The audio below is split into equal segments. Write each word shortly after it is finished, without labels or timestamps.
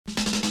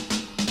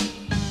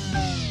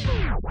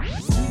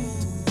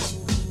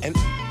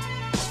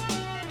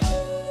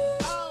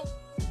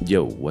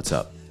Yo, what's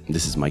up?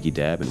 This is Mikey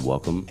Dab, and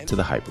welcome to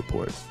the Hype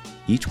Report.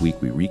 Each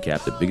week, we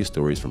recap the biggest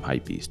stories from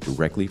Hypebeast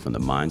directly from the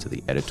minds of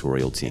the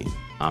editorial team.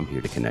 I'm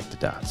here to connect the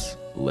dots.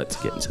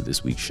 Let's get into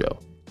this week's show.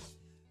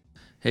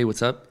 Hey,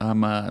 what's up?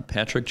 I'm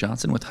Patrick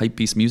Johnson with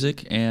Hypebeast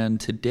Music, and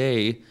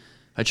today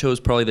I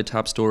chose probably the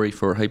top story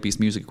for Hypebeast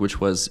Music,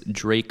 which was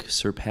Drake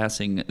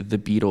surpassing the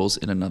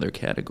Beatles in another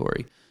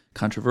category.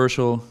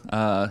 Controversial,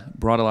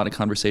 brought a lot of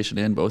conversation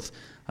in, both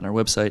on our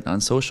website and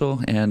on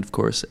social, and of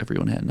course,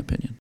 everyone had an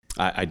opinion.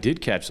 I did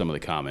catch some of the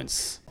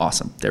comments.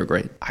 Awesome. They were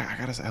great. I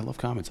gotta say, I love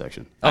comment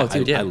section. Oh,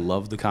 dude, yeah. I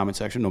love the comment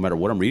section, no matter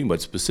what I'm reading, but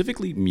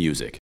specifically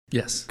music.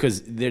 Yes.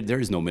 Because there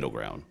is no middle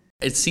ground.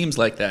 It seems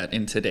like that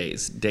in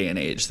today's day and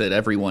age, that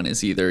everyone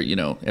is either,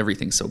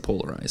 everything's so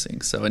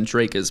polarizing. So, and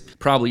Drake is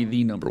probably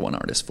the number one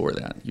artist for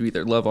that. You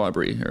either love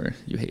Aubrey or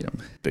you hate him.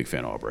 Big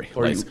fan of Aubrey.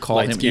 Or you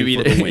call him, you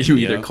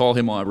either call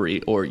him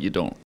Aubrey or you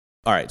don't.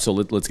 All right, so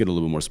let's get a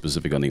little bit more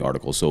specific on the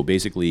article. So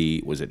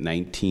basically, was it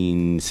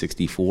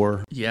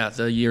 1964? Yeah,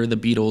 the year the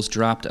Beatles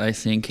dropped, I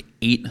think,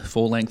 8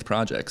 full-length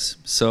projects.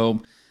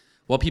 So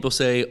while people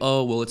say,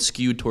 oh, well, it's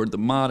skewed toward the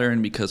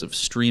modern because of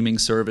streaming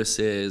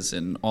services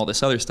and all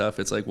this other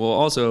stuff, it's like, well,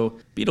 also,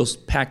 Beatles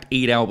packed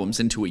 8 albums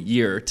into a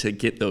year to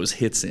get those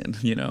hits in,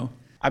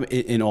 I mean,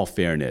 in all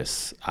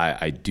fairness,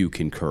 I do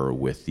concur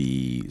with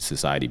the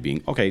society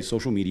being, okay,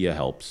 social media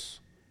helps,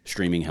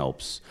 streaming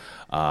helps.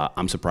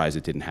 I'm surprised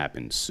it didn't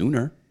happen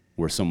sooner,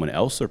 where someone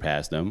else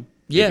surpassed them.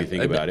 Yeah, if you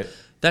think about it.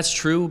 That's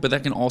true, but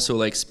that can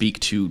also speak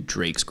to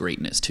Drake's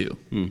greatness too.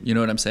 You know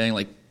what I'm saying?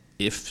 Like,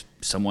 if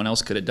someone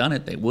else could have done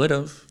it, they would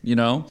have.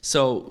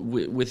 So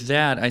with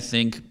that, I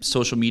think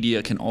social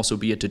media can also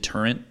be a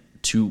deterrent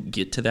to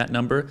get to that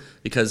number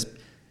because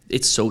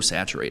it's so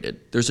saturated.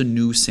 There's a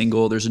new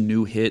single, there's a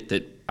new hit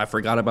that I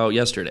forgot about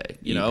yesterday.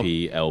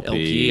 EP,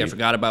 LP. I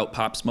forgot about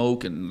Pop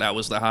Smoke, and that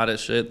was the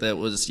hottest shit that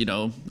was,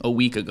 a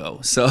week ago.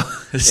 So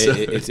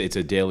it's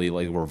a daily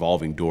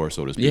revolving door,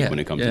 so to speak, when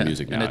it comes to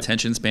music now. And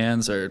attention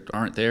spans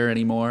aren't there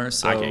anymore.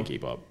 So I can't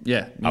keep up.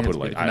 Yeah, I'll put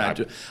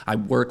it I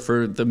work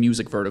for the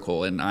music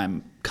vertical, and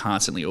I'm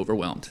constantly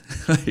overwhelmed.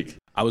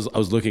 I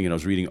was looking and I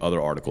was reading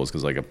other articles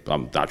because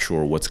I'm not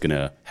sure what's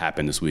gonna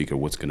happen this week or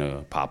what's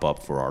gonna pop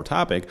up for our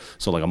topic.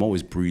 So I'm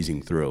always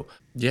breezing through.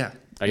 Yeah.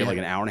 I get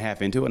an hour and a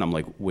half into it and I'm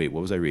like, wait,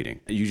 what was I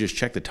reading? You just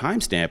check the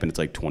timestamp and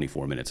it's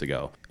 24 minutes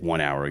ago, 1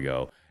 hour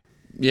ago.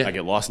 Yeah. I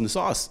get lost in the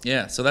sauce.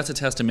 Yeah. So that's a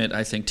testament,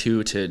 I think,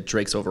 too, to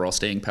Drake's overall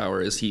staying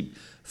power is he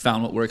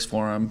found what works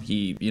for him.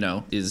 He,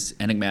 is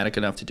enigmatic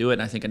enough to do it.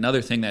 And I think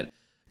another thing that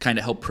kind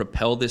of helped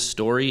propel this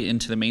story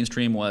into the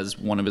mainstream was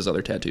one of his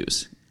other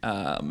tattoos.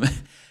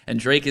 And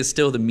Drake is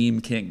still the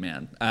meme king,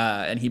 man.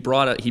 And he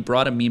brought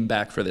a meme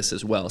back for this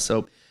as well.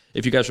 So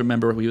if you guys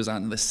remember, he was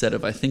on the set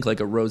of, I think, a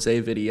Rosé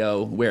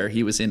video where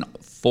he was in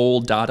full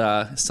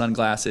Dada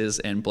sunglasses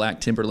and black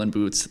Timberland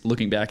boots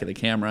looking back at the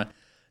camera.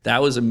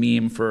 That was a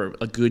meme for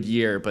a good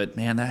year, but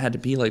man, that had to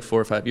be 4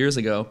 or 5 years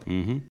ago.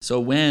 Mm-hmm. So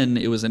when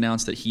it was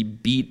announced that he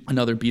beat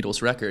another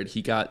Beatles record,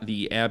 he got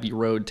the Abbey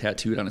Road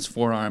tattooed on his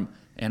forearm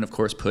and, of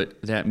course,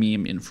 put that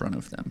meme in front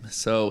of them.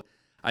 So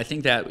I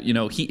think that,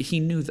 he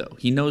knew, though.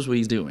 He knows what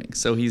he's doing.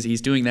 So he's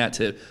doing that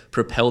to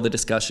propel the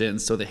discussion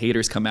so the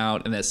haters come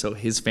out and that so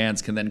his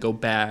fans can then go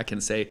back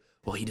and say,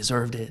 well, he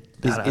deserved it.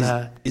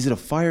 Is it a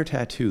fire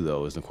tattoo,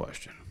 though, is the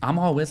question? I'm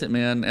all with it,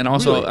 man. And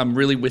also, really? I'm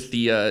really with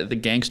the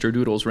Gangster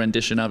Doodles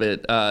rendition of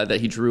it that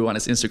he drew on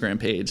his Instagram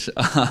page.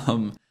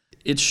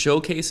 It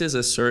showcases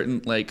a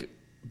certain,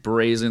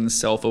 brazen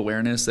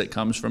self-awareness that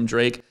comes from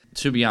Drake.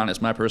 To be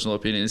honest, my personal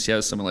opinion is he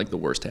has some of the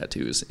worst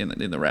tattoos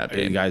in the rap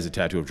game. The guy's a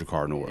tattoo of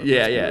Jakar Noir.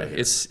 Yeah.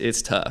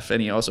 It's tough. And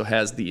he also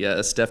has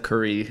the Steph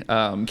Curry,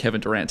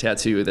 Kevin Durant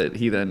tattoo that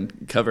he then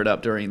covered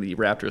up during the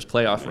Raptors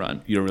playoff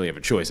run. You don't really have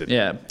a choice.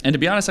 Yeah. And to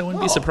be honest, I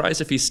wouldn't be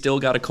surprised if he still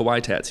got a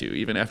Kawhi tattoo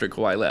even after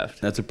Kawhi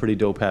left. That's a pretty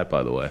dope hat,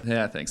 by the way.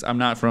 Yeah, thanks. I'm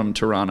not from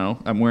Toronto.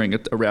 I'm wearing a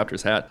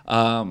Raptors hat.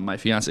 My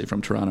fiance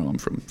from Toronto. I'm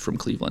from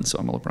Cleveland, so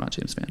I'm a LeBron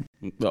James fan.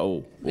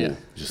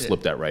 Just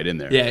slip that right in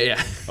there.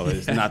 Yeah.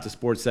 It's not the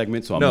sports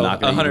segment, so I'm not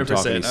going to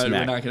talk any smack.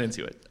 We're not going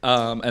to into it.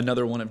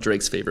 Another one of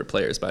Drake's favorite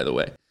players, by the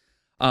way.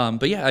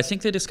 But yeah, I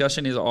think the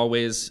discussion is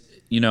always,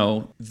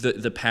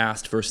 the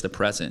past versus the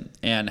present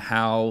and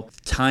how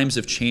times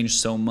have changed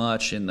so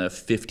much in the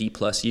 50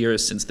 plus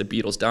years since the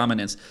Beatles'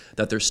 dominance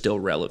that they're still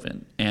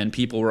relevant. And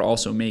people were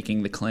also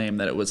making the claim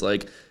that it was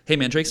hey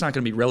man, Drake's not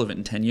going to be relevant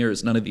in 10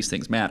 years. None of these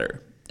things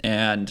matter.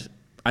 And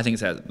I think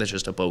that's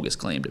just a bogus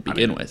claim to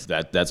begin with.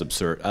 That's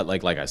absurd.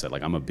 Like I said,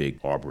 I'm a big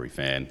Aubrey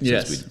fan.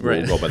 Yes, since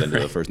we'll go by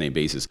the first name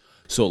basis.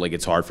 So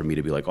it's hard for me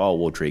to be oh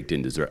well, Drake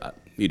didn't deserve.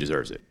 He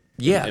deserves it.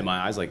 Yeah. In my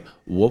eyes,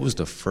 what was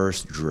the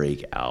first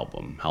Drake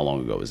album? How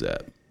long ago was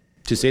that?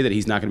 To say that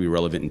he's not going to be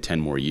relevant in 10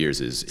 more years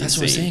is That's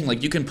insane. what I'm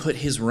saying. You can put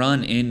his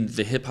run in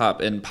the hip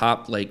hop and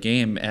pop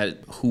game at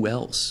who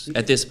else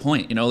at this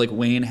point?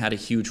 Wayne had a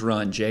huge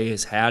run. Jay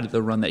has had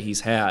the run that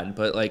he's had,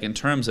 but in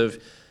terms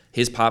of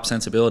his pop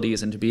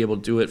sensibilities and to be able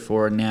to do it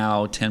for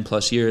now 10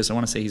 plus years, I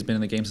want to say he's been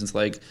in the game since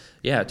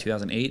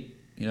 2008.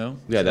 You know,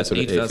 Yeah, that's what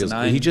it feels.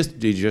 2009. He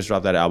just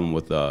dropped that album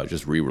with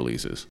just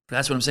re-releases.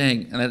 That's what I'm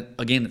saying, and that,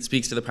 again, it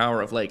speaks to the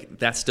power of like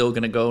that's still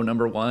gonna go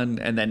number one,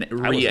 and then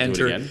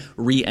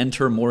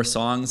re-enter more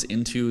songs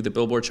into the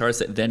Billboard charts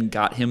that then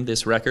got him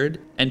this record.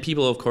 And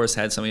people, of course,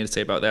 had something to say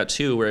about that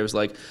too, where it was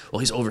like, well,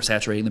 he's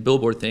oversaturating the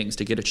Billboard things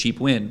to get a cheap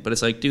win. But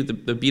it's like, dude,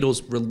 the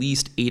Beatles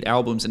released 8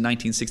 albums in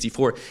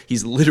 1964.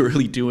 He's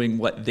literally doing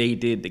what they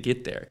did to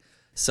get there.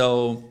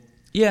 So.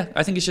 Yeah,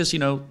 I think it's just,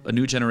 a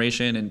new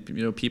generation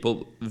and,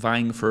 people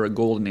vying for a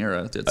golden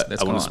era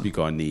that's I want to speak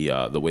on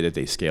the way that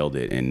they scaled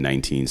it in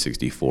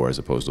 1964 as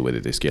opposed to the way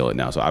that they scale it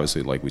now. So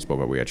obviously, like we spoke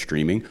about, we had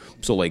streaming.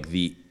 So like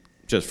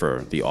just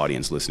for the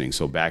audience listening,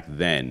 so back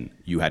then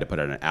you had to put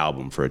out an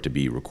album for it to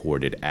be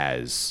recorded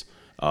as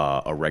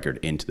a record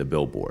into the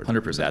Billboard.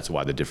 100%. That's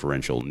why the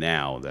differential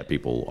now that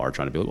people are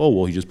trying to be like, oh,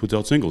 well, he just puts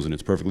out singles and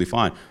it's perfectly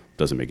fine.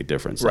 Doesn't make a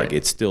difference. Right. Like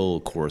it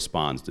still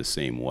corresponds the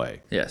same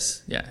way.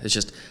 Yes, yeah. It's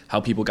just how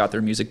people got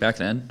their music back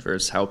then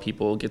versus how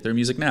people get their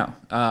music now,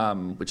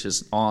 which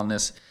is on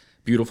this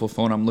beautiful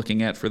phone I'm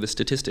looking at for the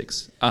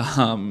statistics.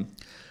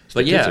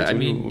 But yeah, I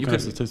mean, what kind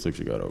of statistics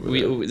you got over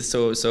there?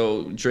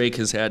 So Drake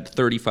has had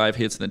 35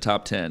 hits in the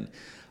top 10.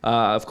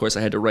 Of course,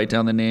 I had to write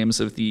down the names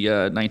of the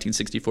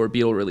 1964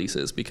 Beatle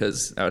releases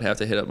because I would have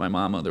to hit up my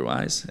mom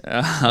otherwise.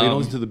 You don't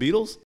listen to the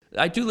Beatles?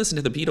 I do listen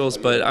to the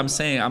Beatles, but I'm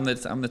saying I'm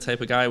the type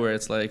of guy where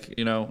it's like,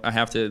 I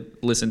have to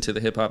listen to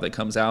the hip hop that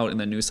comes out in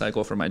the news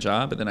cycle for my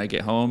job, and then I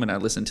get home and I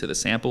listen to the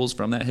samples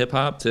from that hip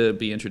hop to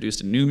be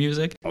introduced to new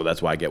music. Oh,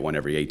 that's why I get one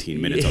every 18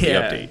 minutes on the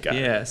update guy.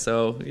 Yeah,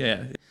 so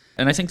yeah.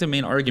 And I think the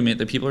main argument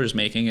that people are just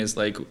making is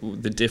like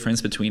the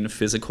difference between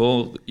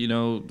physical,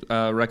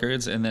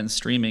 records and then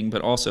streaming,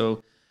 but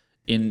also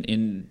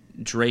in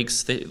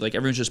Drake's like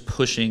everyone's just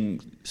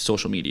pushing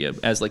social media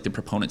as like the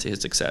proponent to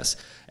his success.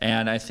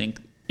 And I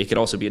think it could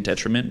also be a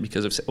detriment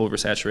because of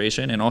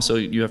oversaturation. And also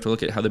you have to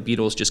look at how the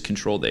Beatles just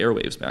controlled the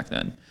airwaves back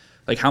then.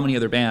 Like how many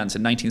other bands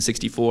in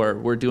 1964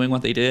 were doing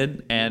what they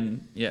did?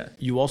 And yeah.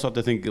 You also have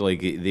to think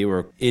like they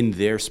were in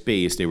their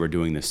space, they were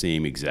doing the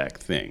same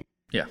exact thing.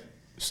 Yeah.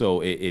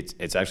 So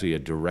it's actually a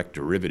direct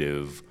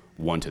derivative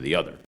one to the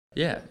other.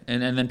 Yeah,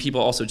 and then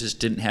people also just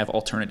didn't have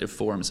alternative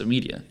forms of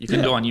media. You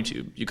couldn't go on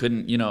YouTube. You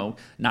couldn't,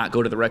 not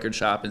go to the record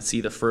shop and see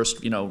the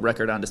first,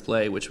 record on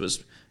display, which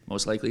was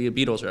most likely a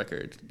Beatles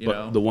record.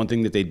 But the one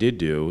thing that they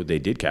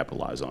did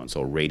capitalize on.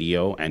 So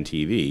radio and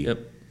TV,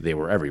 they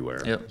were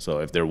everywhere. Yep. So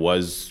if there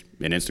was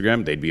an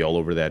Instagram, they'd be all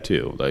over that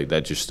too. Like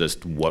that's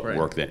just what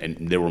worked then.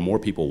 And there were more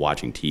people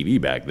watching TV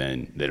back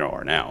then than there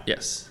are now.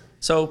 Yes.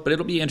 So, but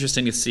it'll be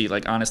interesting to see,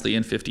 like, honestly,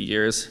 in 50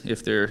 years,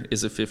 if there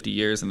is a 50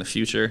 years in the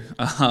future,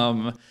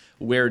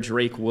 where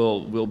Drake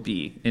will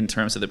be in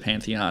terms of the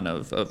pantheon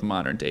of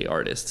modern day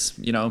artists,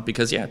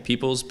 because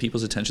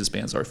people's attention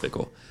spans are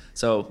fickle.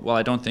 So while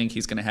I don't think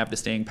he's going to have the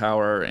staying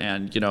power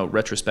and,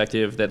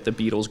 retrospective that the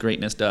Beatles'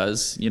 greatness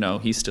does,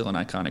 he's still an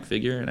iconic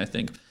figure. And I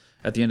think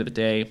at the end of the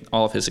day,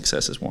 all of his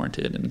success is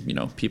warranted,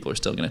 and people are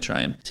still going to try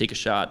and take a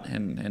shot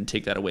and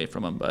take that away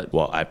from him. But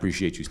well, I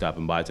appreciate you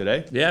stopping by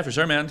today. Yeah, for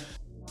sure, man.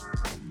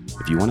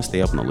 If you want to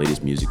stay up on the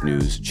latest music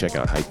news, check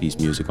out Hypebeast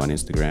Music on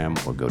Instagram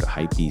or go to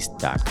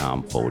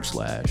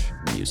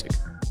hypebeast.com/music.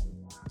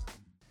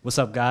 What's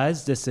up,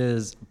 guys? This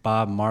is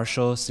Bob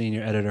Marshall,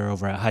 senior editor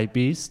over at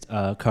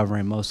Hypebeast,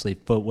 covering mostly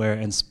footwear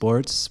and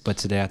sports. But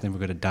today I think we're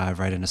going to dive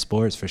right into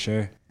sports for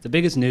sure. The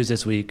biggest news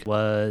this week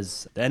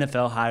was the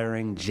NFL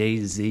hiring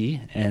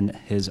Jay-Z and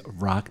his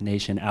Rock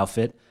Nation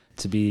outfit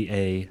to be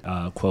a,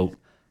 quote,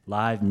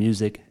 live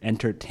music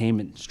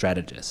entertainment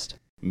strategist.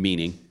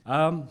 Meaning?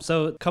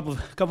 So a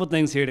couple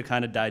things here to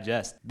kind of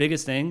digest.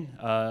 Biggest thing,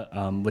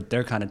 what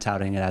they're kind of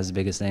touting it as the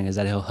biggest thing is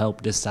that he'll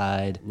help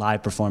decide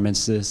live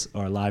performances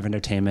or live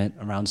entertainment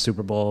around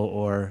Super Bowl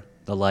or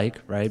the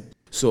like, right?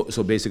 So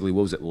basically,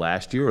 what was it,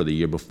 last year or the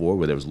year before,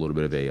 where there was a little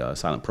bit of a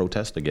silent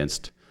protest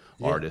against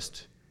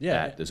artists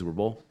at the Super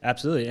Bowl?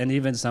 Absolutely. And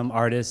even some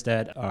artists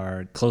that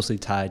are closely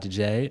tied to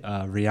Jay.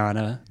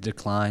 Rihanna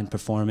declined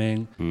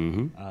performing.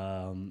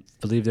 Mm-hmm.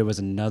 Believe there was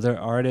another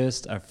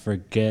artist, I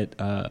forget,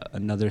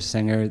 another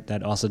singer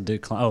that also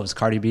declined. Oh, it was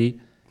Cardi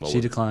B.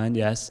 She declined,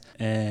 yes.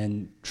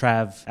 And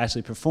Trav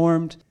actually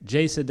performed.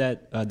 Jay said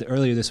that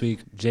earlier this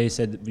week, Jay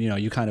said,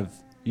 you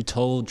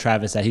told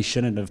Travis that he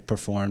shouldn't have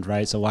performed,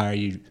 right? So why are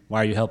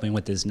you helping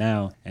with this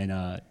now?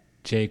 And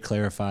Jay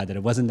clarified that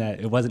it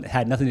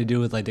had nothing to do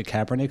with like the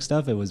Kaepernick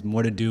stuff. It was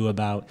more to do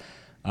about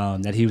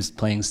that he was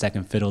playing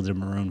second fiddle to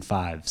Maroon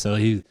 5. So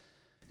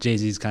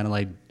Jay-Z's kind of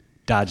like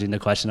dodging the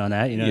question on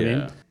that, what I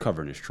mean?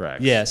 Covering his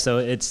tracks. Yeah, so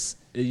it's,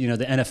 the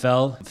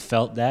NFL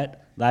felt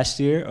that last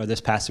year or this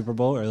past Super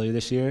Bowl earlier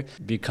this year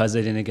because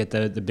they didn't get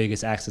the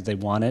biggest acts that they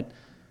wanted.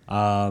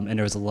 And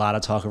there was a lot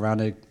of talk around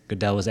it.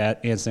 Goodell was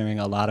answering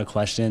a lot of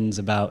questions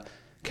about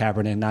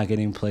Kaepernick not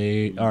getting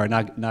played or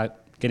not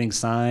getting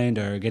signed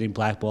or getting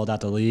blackballed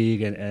out the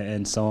league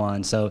and so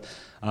on. So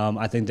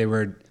I think they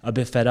were a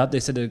bit fed up. They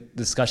said the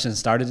discussion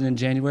started in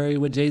January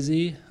with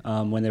Jay-Z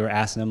when they were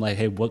asking him, like,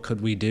 hey, what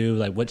could we do?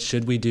 Like, what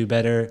should we do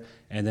better?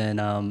 And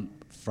then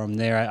from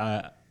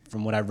there,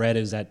 from what I read,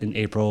 is that in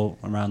April,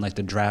 around like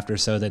the draft or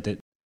so, that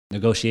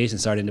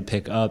negotiations starting to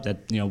pick up,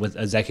 that, with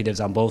executives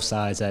on both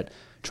sides that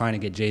trying to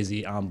get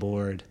Jay-Z on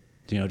board,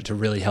 to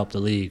really help the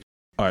league.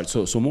 All right,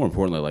 so more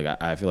importantly, like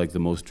I feel like the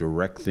most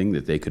direct thing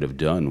that they could have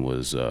done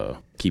was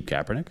keep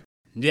Kaepernick.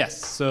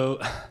 Yes.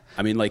 So,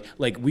 I mean, like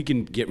we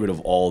can get rid of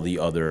all the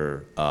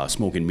other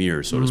smoke and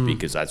mirrors, so to speak,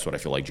 because that's what I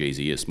feel like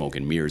Jay-Z is, smoke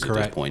and mirrors at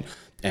this point,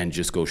 and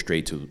just go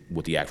straight to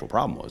what the actual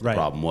problem was. The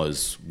problem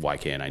was, why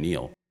can't I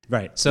kneel?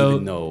 Right. So,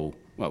 even though,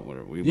 well,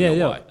 we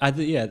know why.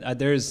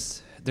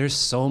 There's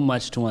so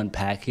much to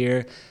unpack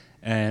here,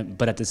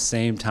 but at the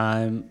same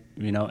time,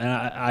 and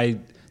I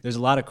there's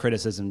a lot of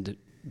criticism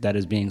that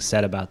is being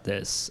said about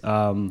this,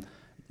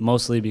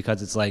 mostly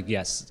because it's like,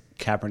 yes,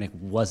 Kaepernick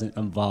wasn't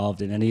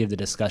involved in any of the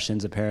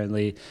discussions.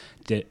 Apparently,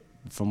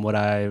 from what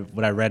I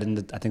read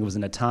I think it was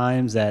in the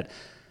Times that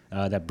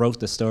broke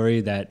the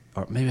story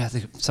or maybe I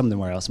think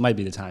somewhere else, it might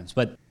be the Times,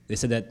 but they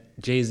said that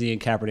Jay-Z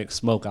and Kaepernick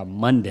spoke on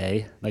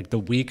Monday, like the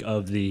week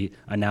of the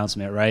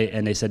announcement, right?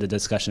 And they said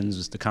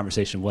the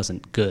conversation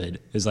wasn't good,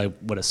 is like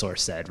what a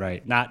source said,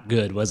 right? Not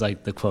good was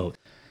like the quote.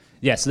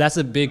 Yeah, so that's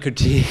a big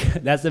critique.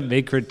 That's a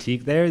big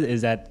critique there,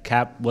 is that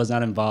Cap was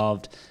not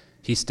involved.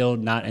 He's still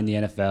not in the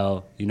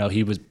NFL.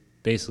 He was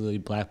basically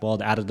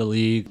blackballed out of the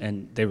league,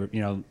 and they were,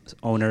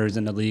 owners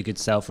in the league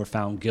itself were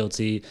found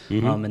guilty,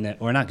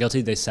 or not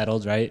guilty. They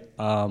settled, right,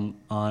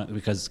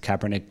 because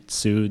Kaepernick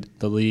sued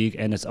the league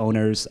and its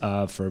owners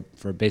for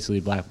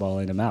basically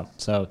blackballing them out.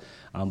 So,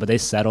 but they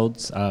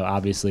settled,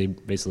 obviously,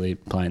 basically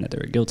implying that they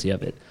were guilty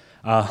of it.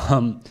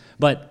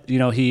 But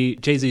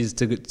Jay-Z's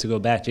to go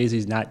back.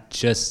 Jay-Z's not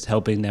just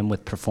helping them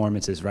with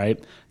performances,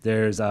 right?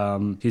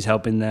 He's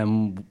helping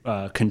them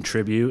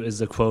contribute, is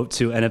the quote,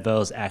 to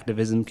NFL's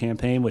activism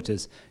campaign, which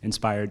is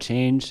Inspired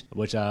Change,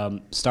 which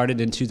started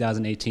in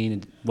 2018.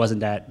 It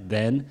wasn't that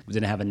then. We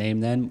didn't have a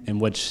name then. In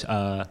which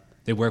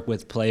they work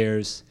with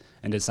players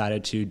and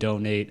decided to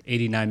donate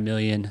 $89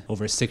 million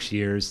over 6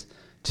 years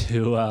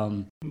to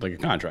like a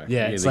contract.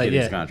 Yeah, it's like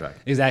a contract.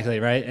 Exactly,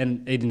 right?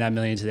 And $89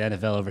 million to the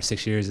NFL over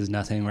 6 years is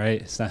nothing,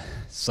 right?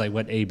 It's like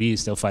what AB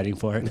is still fighting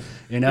for,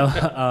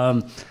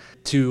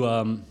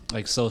 to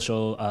like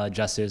social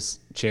justice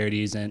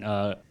charities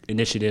and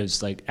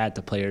initiatives like at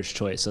the player's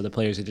choice. So the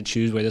players get to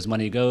choose where this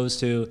money goes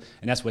to,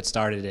 and that's what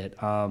started it.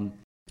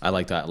 I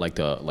like that. I like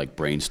to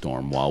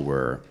brainstorm while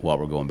we're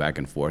going back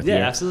and forth. Yeah,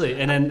 here.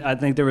 Absolutely. And then I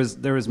think there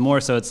was more.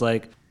 So it's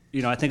like,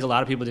 I think a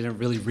lot of people didn't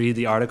really read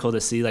the article to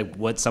see like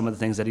what some of the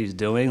things that he's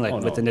doing,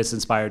 within this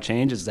Inspired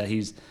Change, is that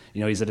he's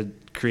going to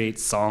create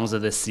songs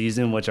of this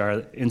season, which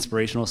are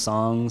inspirational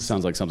songs.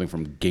 Sounds like something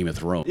from Game of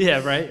Thrones.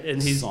 Yeah, right.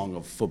 And he's Song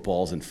of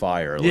Footballs and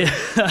Fire.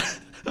 Yeah.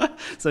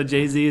 So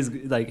Jay-Z is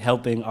like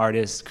helping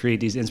artists create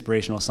these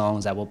inspirational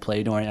songs that will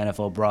play during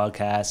NFL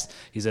broadcasts.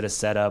 He's going to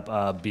set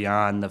up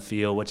Beyond the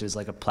Field, which is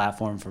like a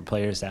platform for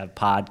players to have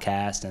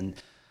podcasts and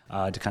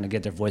to kind of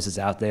get their voices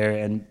out there.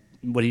 And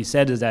what he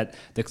said is that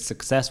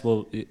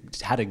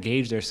how to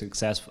gauge their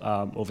success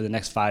over the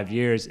next 5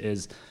 years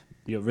is,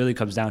 really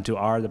comes down to,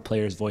 are the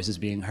players' voices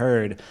being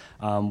heard,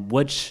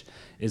 which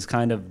is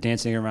kind of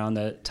dancing around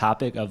the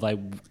topic of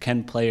like,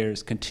 can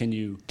players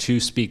continue to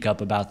speak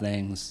up about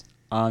things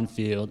on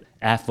field,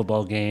 at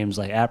football games,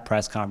 like at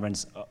press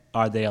conference?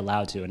 Are they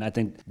allowed to? And I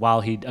think while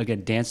he,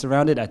 again, danced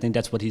around it, I think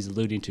that's what he's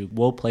alluding to.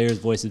 Will players'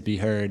 voices be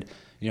heard,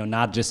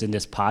 not just in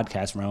this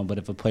podcast realm, but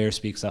if a player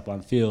speaks up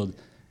on field,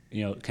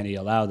 can he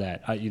allow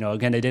that?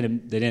 Again, they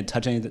didn't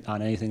touch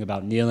on anything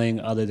about kneeling,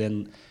 other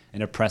than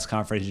in a press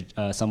conference,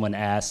 someone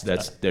asked.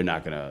 They're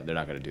not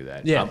gonna do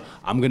that. Yeah,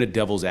 I'm gonna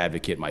devil's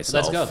advocate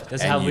myself. Let's go.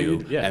 That's and how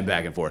and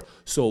back and forth.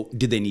 So,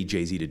 did they need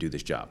Jay-Z to do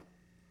this job?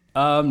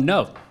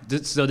 No.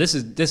 So this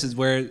is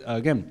where,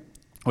 again,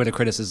 where the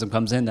criticism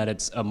comes in, that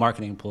it's a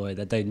marketing ploy,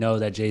 that they know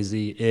that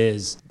Jay-Z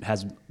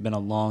has been a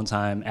long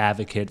time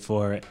advocate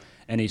for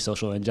any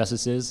social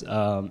injustices,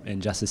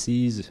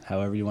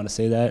 however you want to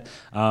say that.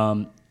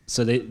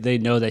 So they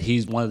know that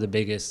he's one of the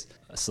biggest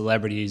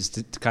celebrities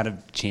to kind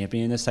of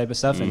champion this type of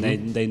stuff,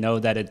 and they know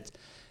that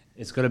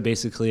it's going to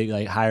basically,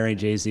 like, hiring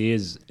Jay-Z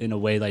is in a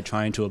way like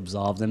trying to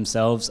absolve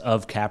themselves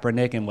of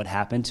Kaepernick and what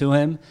happened to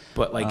him.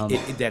 But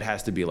like that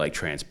has to be like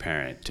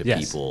transparent to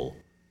people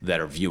that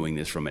are viewing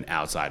this from an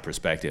outside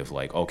perspective.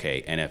 Like,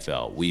 okay,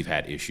 NFL, we've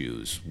had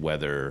issues,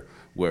 whether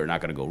we're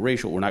not going to go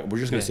racial. We're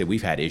just going to say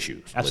we've had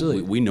issues.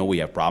 Absolutely. Like, we know we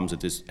have problems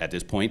at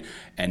this point,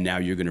 and now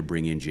you're going to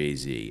bring in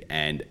Jay-Z.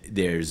 And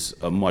there's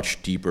a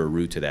much deeper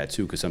root to that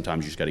too, because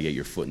sometimes you just got to get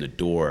your foot in the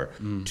door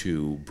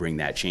to bring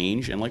that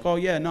change. And like, oh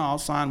yeah, no, I'll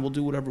sign. We'll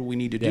do whatever we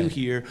need to do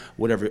here.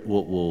 Whatever,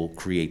 we'll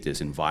create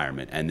this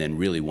environment. And then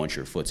really, once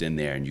your foot's in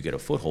there and you get a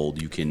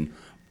foothold, you can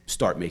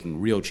start making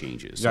real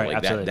changes. So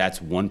right, like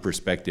that's one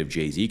perspective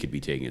Jay-Z could be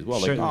taking as well.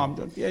 Like,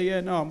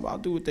 I'll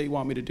do what they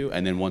want me to do.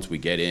 And then once we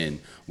get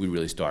in, we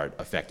really start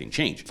affecting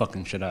change.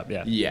 Fucking shit up,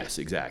 yeah. Yes,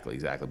 exactly.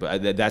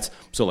 But that's,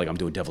 so like I'm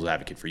doing devil's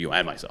advocate for you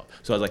and myself.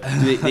 So I was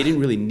like, they didn't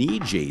really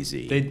need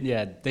Jay-Z.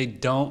 They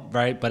don't,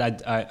 right?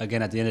 But I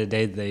again, at the end of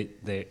the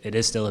day, it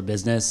is still a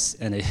business,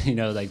 and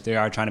they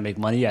are trying to make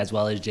money as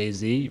well as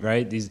Jay-Z,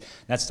 right?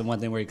 That's the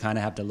one thing where you kind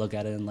of have to look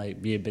at it and like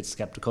be a bit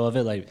skeptical of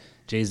it. Like,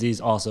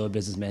 Jay-Z's also a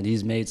businessman.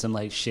 He's made some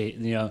like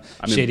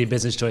shady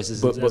business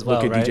choices But as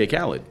well, look at right? DJ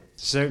Khaled.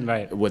 Certain,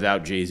 right.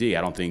 Without Jay-Z, I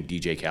don't think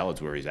DJ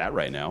Khaled's where he's at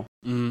right now.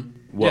 Mm-hmm.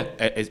 Well,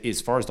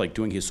 as far as like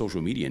doing his social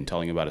media and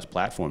telling about his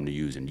platform to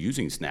use and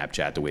using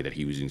Snapchat the way that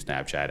he was using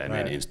Snapchat and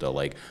then Insta,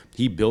 like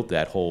he built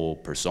that whole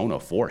persona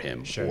for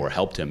him or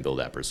helped him build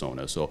that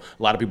persona. So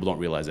a lot of people don't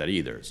realize that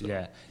either. So.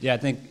 Yeah, I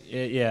think,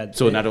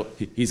 So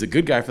he's a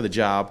good guy for the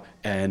job,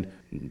 and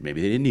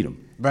maybe they didn't need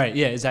him. Right,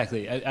 yeah,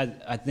 exactly.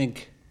 I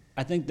think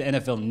the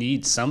NFL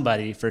needs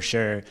somebody for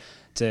sure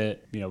to,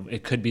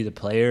 it could be the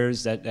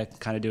players that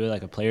kind of do it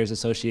like a players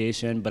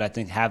association, but I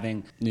think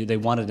they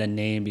wanted a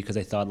name because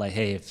they thought like,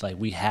 hey, if like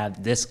we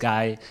have this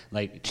guy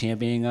like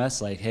championing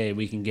us, like, hey,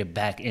 we can get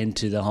back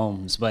into the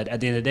homes. But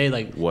at the end of the day,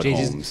 like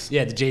Jay-Z's,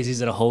 the Jay-Z's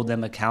that'll hold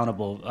them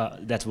accountable.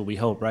 That's what we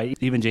hope, right?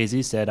 Even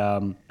Jay-Z said,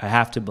 I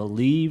have to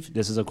believe,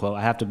 this is a quote,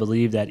 I have to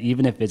believe that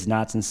even if it's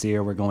not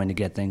sincere, we're going to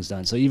get things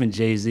done. So even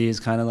Jay-Z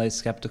is kind of like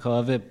skeptical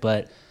of it,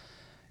 but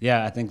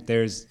yeah, I think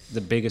there's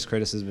the biggest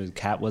criticism is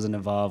Cap wasn't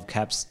involved.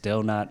 Cap's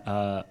still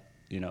not,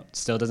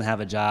 still doesn't have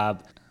a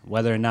job.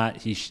 Whether or not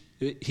he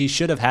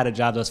should have had a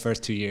job those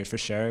first 2 years for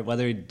sure.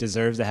 Whether he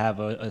deserves to have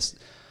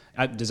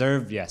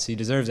yes, he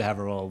deserves to have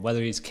a role.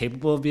 Whether he's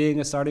capable of being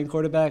a starting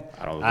quarterback,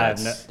 I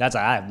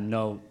have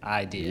no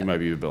idea. He might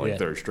be a bit like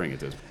third string at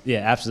this point.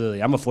 Yeah,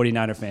 absolutely. I'm a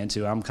 49er fan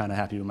too. I'm kind of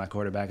happy with my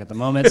quarterback at the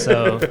moment.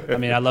 So I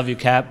mean, I love you,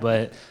 Cap,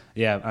 but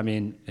yeah, I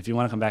mean, if you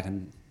want to come back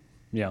and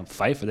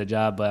fight for the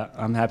job, but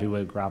I'm happy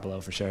with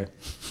Garoppolo for sure.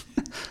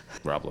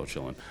 Garoppolo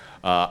chilling.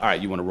 All right,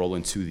 you want to roll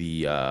into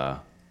the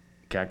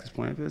cactus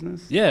plant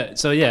business? Yeah.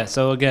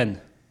 So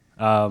again,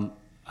 I'm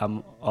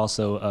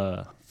also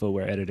a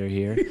footwear editor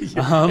here.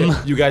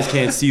 You guys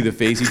can't see the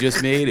face he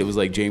just made. It was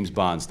like James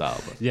Bond style.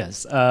 But.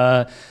 Yes.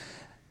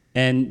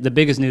 And the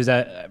biggest news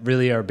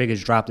our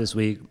biggest drop this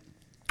week,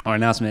 our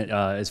announcement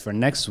is for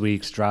next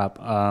week's drop,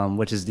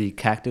 which is the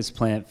Cactus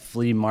Plant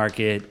Flea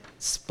Market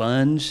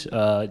Sponge,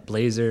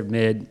 blazer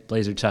mid,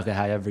 blazer chukka,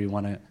 however you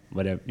want to,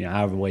 whatever,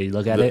 however way you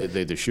look at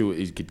it. The shoe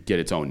could get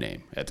its own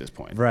name at this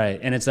point. Right,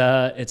 and it's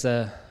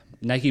a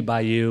Nike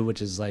Bayou,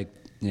 which is like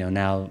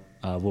now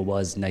what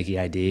was Nike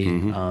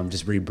ID,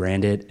 just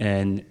rebranded,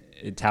 and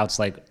it touts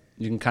like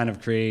you can kind of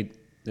create.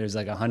 There's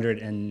like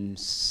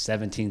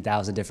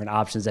 117,000 different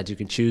options that you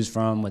can choose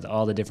from with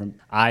all the different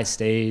eye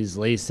stays,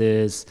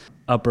 laces,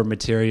 upper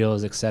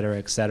materials, et cetera,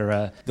 et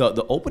cetera.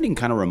 The opening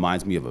kind of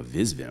reminds me of a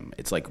Visvim.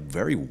 It's like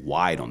very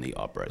wide on the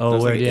upper.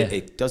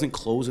 It doesn't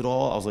close at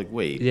all. I was like,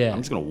 wait, I'm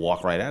just going to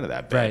walk right out of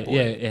that bad boy.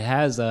 Yeah, it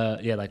has,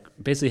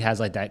 basically has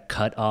like that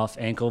cut off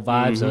ankle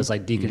vibe. So it's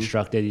like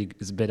deconstructed.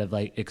 It's a bit of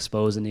like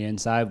exposed in the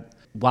inside.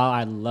 While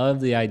I love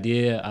the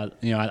idea,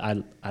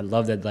 I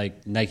love that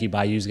like Nike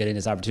Bayou's getting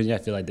this opportunity. I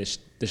feel like this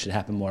should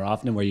happen more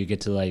often, where you get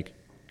to like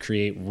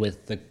create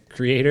with the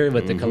creator,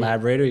 with the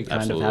collaborator. You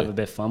kind of have a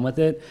bit of fun with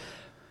it.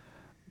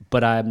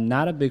 But I'm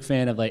not a big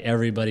fan of like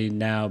everybody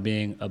now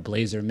being a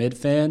blazer mid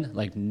fan.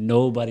 Like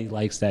nobody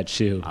likes that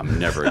shoe. I'm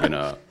never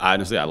gonna.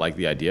 Honestly, I like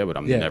the idea, but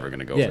I'm never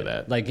gonna go for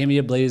that. Like give me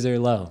a blazer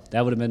low.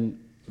 That would have been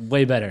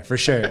way better for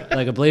sure.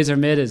 Like a blazer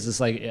mid is just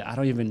like I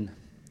don't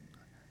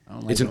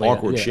like it's an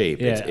awkward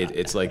shape. Yeah.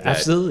 It's like that,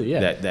 absolutely,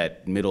 yeah.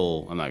 That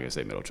middle. I'm not gonna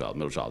say middle child.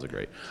 Middle childs are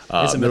great.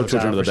 It's a middle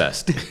children are the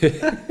best.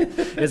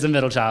 It's a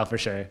middle child for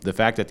sure. The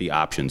fact that the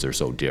options are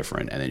so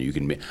different, and then you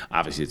can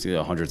obviously it's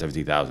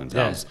 117,000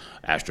 sounds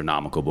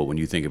astronomical, but when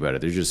you think about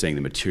it, they're just saying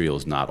the material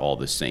is not all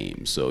the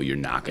same, so you're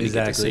not gonna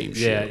get the same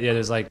shoe. Yeah.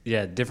 There's like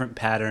different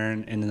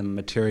pattern in the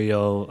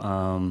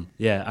material.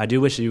 I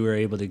do wish you were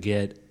able to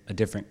get a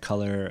different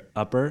color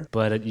upper,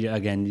 but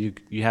again,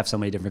 you have so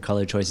many different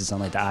color choices on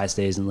like the eye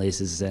stays and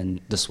laces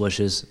and the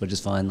swooshes, which is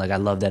fun. Like I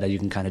love that you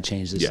can kind of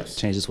change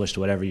the swoosh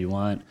to whatever you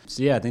want.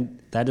 So yeah, I think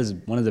that is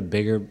one of the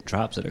bigger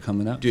drops that are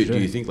coming up. Do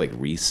you think like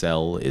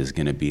resell is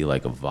going to be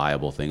like a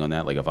viable thing on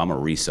that? Like if I'm a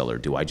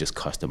reseller, do I just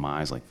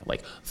customize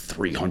like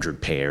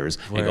 300 pairs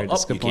and go,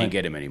 you can't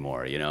get them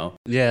anymore,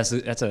 Yeah, so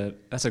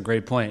that's a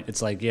great point.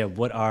 It's like,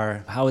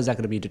 how is that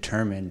going to be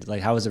determined?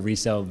 Like how is the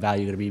resale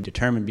value going to be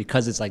determined?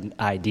 Because it's like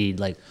ID'd,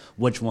 like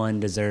which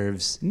one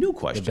deserves new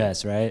question the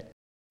best, right?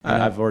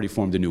 I've already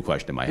formed a new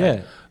question in my head.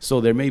 Yeah.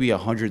 So there may be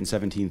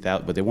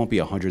 117,000, but there won't be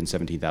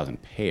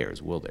 117,000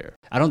 pairs, will there?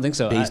 I don't think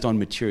so. Based on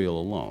material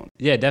alone.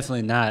 Yeah,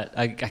 definitely not.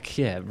 I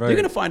can't. Bro. They're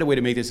gonna find a way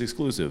to make this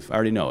exclusive. I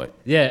already know it.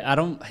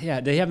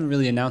 Yeah, they haven't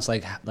really announced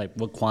like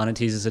what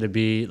quantities is it to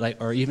be,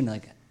 like, or even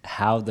like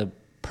how the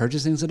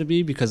purchasing is going to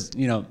be, because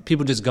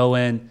people just go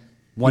in.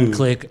 One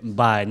click,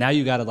 buy. Now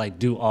you got to like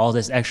do all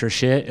this extra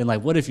shit. And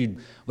like, what if you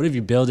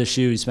build a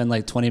shoe, you spend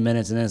like 20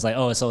 minutes and then it's like,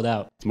 oh, it's sold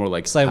out. It's more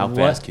like how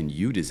fast can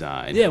you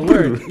design? Yeah,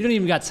 word. You don't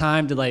even got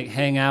time to like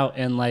hang out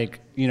and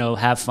like,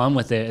 have fun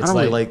with it. It's I don't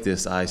really like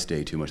this eye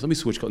stay too much. Let me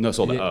switch. No,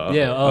 sold out.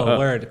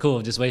 Word.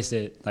 Cool. Just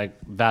wasted like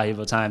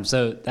valuable time.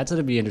 So that's going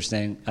to be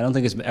interesting. I don't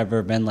think it's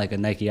ever been like a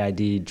Nike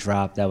ID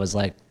drop that was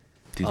like,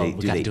 do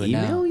they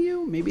email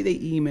you? maybe they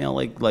email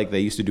like they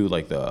used to do,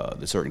 like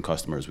the certain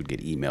customers would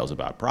get emails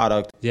about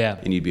product. Yeah.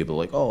 And you'd be able to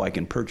like, oh, I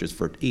can purchase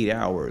for 8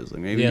 hours.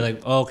 Like maybe. Yeah,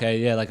 like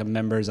like a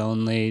members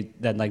only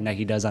that like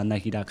Nike does on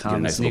Nike.com. Get a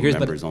nice sneakers,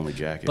 little members only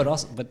jacket.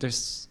 But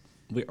there's.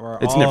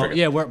 It's never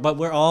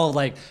we're all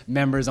like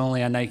members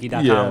only on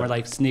Nike.com. Yeah. We're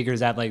like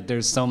sneakers app. Like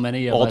there's so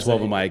many of all us.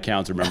 12 of my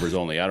accounts are members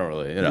only. I don't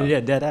really,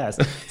 Yeah, dead ass.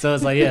 So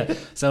it's like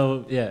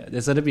so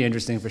it'll be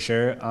interesting for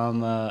sure.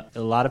 A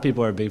lot of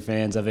people are big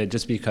fans of it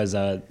just because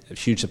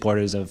huge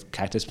supporters of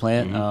Cactus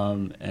Plant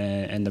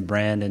and the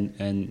brand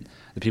and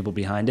the people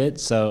behind it.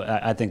 So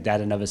I think that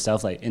in of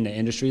itself, like in the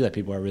industry, like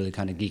people are really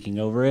kind of geeking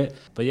over it.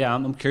 But yeah,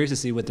 I'm curious to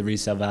see what the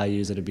resale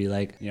values it'll be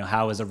like.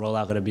 How is the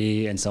rollout going to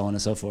be, and so on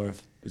and so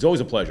forth. It's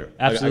always a pleasure.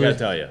 Absolutely. I got to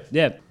tell you.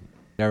 Yeah.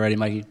 Y'all ready,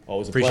 Mikey?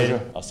 Always a Appreciate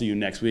pleasure. it. I'll see you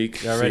next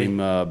week. Y'all ready? Same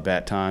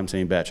bat time,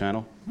 same bat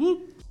channel. Whoop.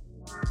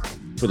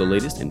 For the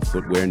latest in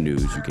footwear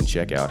news, you can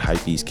check out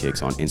Hypebeast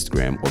Kicks on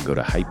Instagram or go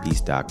to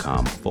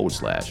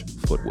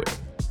hypebeast.com/footwear.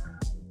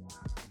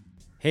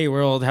 Hey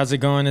world, how's it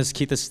going? It's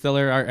Keith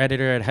Stiller, our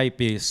editor at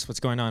Hypebeast. What's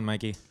going on,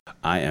 Mikey?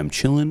 I am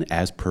chilling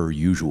as per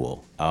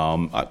usual.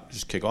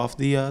 Just kick off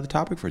the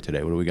topic for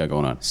today. What do we got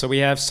going on? So we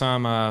have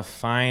some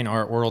fine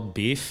art world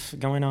beef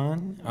going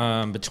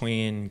on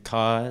between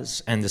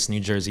Cause and this New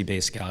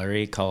Jersey-based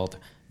gallery called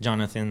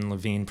Jonathan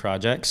Levine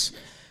Projects.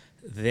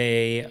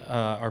 They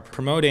are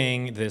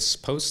promoting this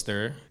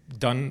poster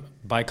done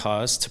by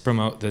Cause to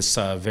promote this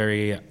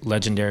very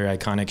legendary,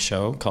 iconic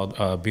show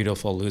called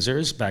Beautiful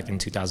Losers back in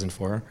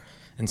 2004.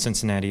 In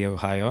Cincinnati,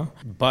 Ohio.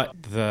 But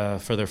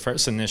for their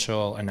first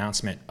initial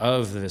announcement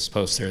of this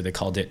poster, they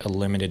called it a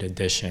limited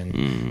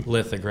edition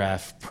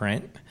lithograph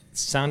print. It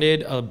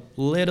sounded a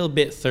little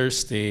bit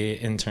thirsty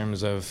in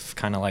terms of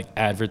kind of like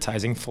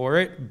advertising for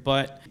it,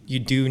 but you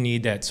do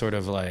need that sort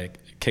of like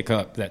kick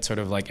up, that sort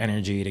of like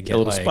energy to get A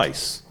little like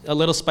spice. A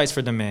little spice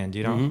for demand,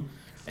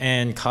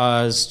 And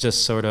Cause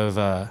just sort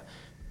of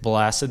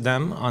blasted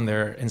them on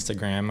their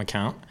Instagram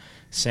account,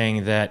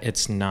 saying that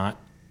it's not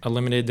a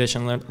limited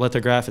edition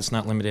lithograph. It's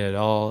not limited at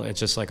all.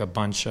 It's just like a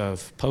bunch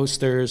of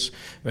posters,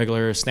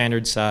 regular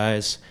standard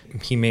size,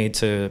 he made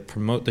to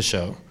promote the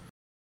show.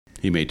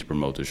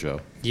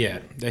 Yeah,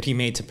 that he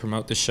made to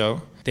promote the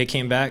show. They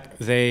came back.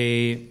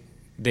 They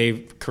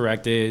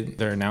corrected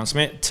their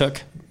announcement. It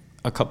took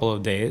a couple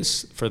of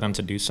days for them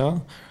to do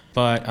so.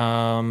 But, they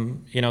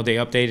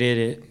updated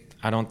it.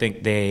 I don't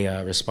think they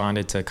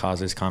responded to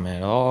Cause's comment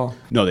at all.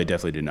 No, they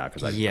definitely did not,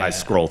 because I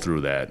scrolled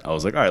through that. I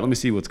was like, all right, let me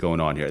see what's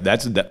going on here.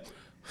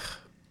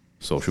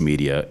 Social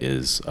media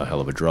is a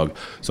hell of a drug.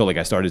 So like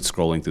I started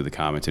scrolling through the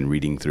comments and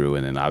reading through,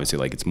 and then obviously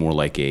like it's more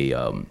like a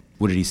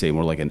what did he say?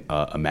 More like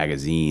a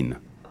magazine.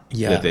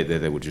 Yeah. That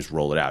they would just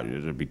roll it out.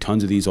 There'd be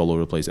tons of these all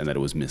over the place, and that it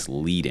was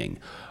misleading.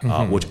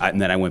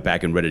 And then I went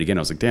back and read it again.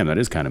 I was like, damn, that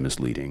is kind of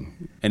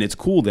misleading. And it's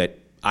cool that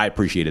I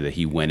appreciated that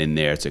he went in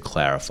there to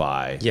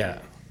clarify. Yeah.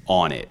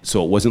 On it.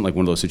 So it wasn't like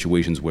one of those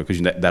situations where,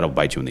 because that'll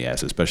bite you in the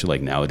ass, especially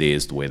like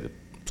nowadays, the way that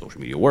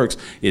social media works,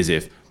 is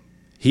if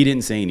he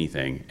didn't say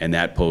anything and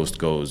that post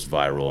goes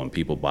viral and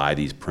people buy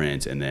these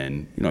prints, and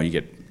then,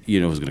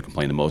 who's going to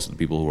complain the most of the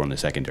people who are on the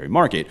secondary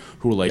market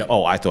who are like,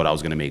 oh, I thought I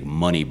was going to make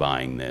money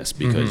buying this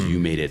because you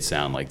made it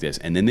sound like this.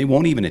 And then they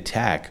won't even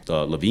attack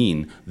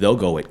Levine. They'll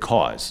go at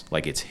Cause,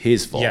 like it's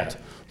his fault. Yeah.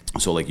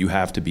 So like you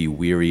have to be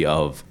weary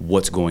of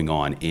what's going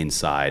on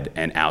inside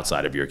and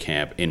outside of your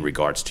camp in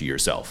regards to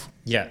yourself.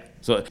 Yeah.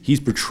 So he's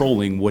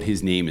patrolling what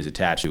his name is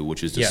attached to,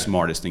 which is the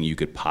smartest thing you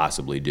could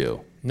possibly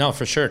do. No,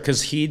 for sure,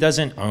 because he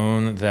doesn't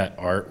own that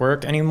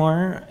artwork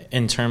anymore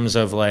in terms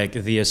of like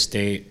the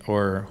estate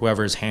or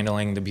whoever's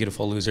handling the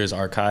Beautiful Losers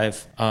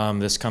archive.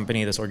 This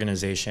company, this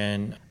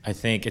organization, I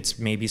think it's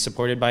maybe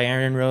supported by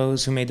Aaron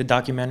Rose, who made the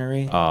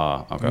documentary.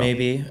 Okay.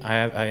 Maybe.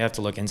 I have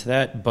to look into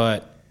that.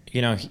 But,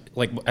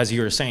 like as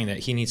you were saying, that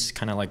he needs to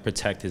kind of like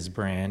protect his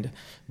brand.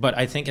 But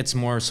I think it's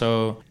more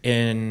so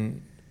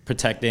in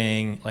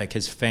protecting like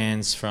his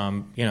fans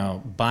from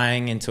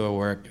buying into a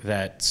work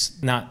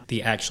that's not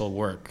the actual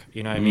work,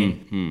 you know what I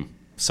mean?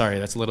 Sorry,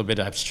 that's a little bit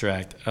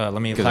abstract. Let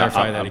me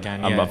clarify that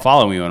again. I'm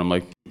following you, and I'm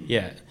like,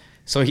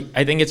 So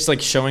I think it's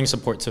like showing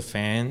support to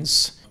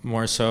fans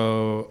more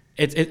so.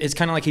 It's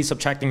kind of like he's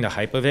subtracting the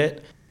hype of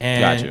it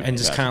and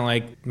just kind of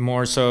like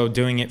more so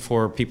doing it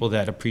for people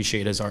that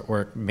appreciate his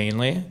artwork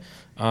mainly.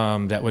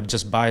 That would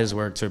just buy his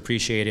work to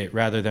appreciate it,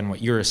 rather than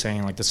what you were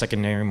saying, like the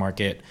secondary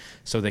market,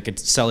 so they could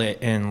sell it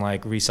in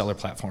like reseller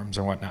platforms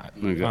or whatnot.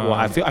 Well,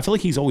 I feel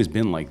like he's always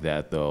been like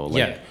that, though.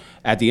 Like,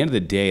 at the end of the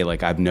day,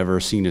 like I've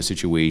never seen a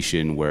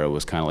situation where it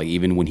was kind of like,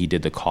 even when he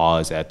did the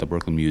Cause at the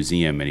Brooklyn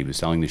Museum and he was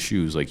selling the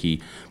shoes, like he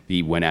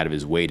went out of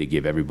his way to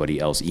give everybody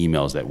else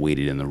emails that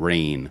waited in the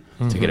rain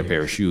to get a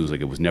pair of shoes.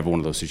 Like it was never one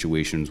of those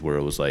situations where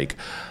it was like,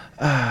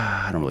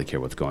 I don't really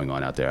care what's going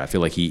on out there. I feel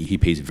like he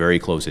pays very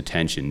close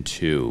attention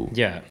to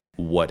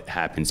what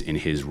happens in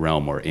his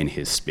realm or in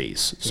his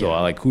space. So I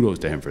like kudos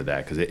to him for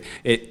that, because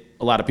it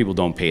a lot of people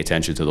don't pay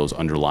attention to those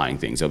underlying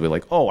things. They'll be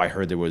like, oh, I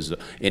heard there was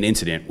an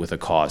incident with a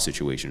cause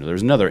situation, or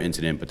there's another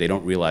incident, but they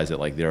don't realize that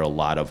like there are a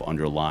lot of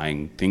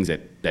underlying things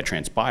that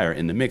transpire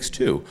in the mix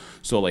too.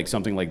 So like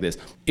something like this,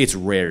 it's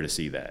rare to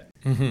see that.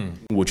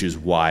 Which is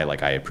why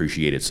like I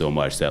appreciate it so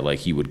much that like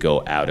he would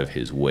go out of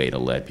his way to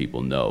let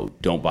people know,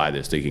 don't buy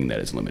this thinking that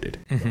it's limited.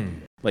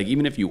 Like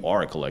even if you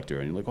are a collector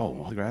and you're like, oh,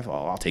 autograph,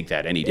 I'll take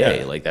that any day.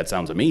 Yeah. Like that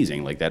sounds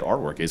amazing. Like that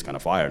artwork is kind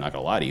of fire, not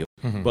gonna lie to you.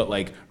 But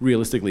like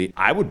realistically,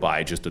 I would buy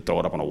it just to throw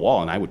it up on a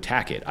wall and I would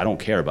tack it. I don't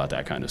care about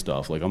that kind of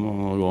stuff. Like I'm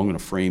gonna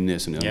frame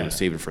this and I'm gonna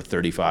save it for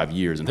 35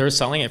 years. And they're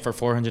selling it for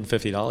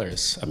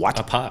 $450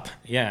 a pop.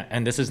 Yeah,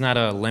 and this is not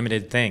a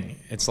limited thing.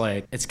 It's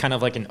like it's kind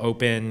of like an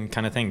open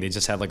kind of thing. They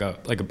just have like a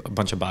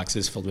bunch of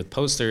boxes filled with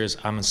posters,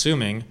 I'm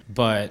assuming,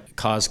 but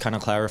Cause kind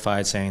of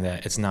clarified saying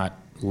that it's not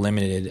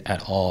limited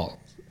at all.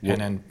 And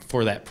then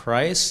for that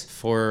price,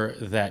 for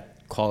that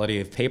quality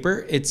of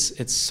paper,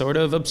 it's sort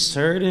of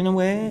absurd in a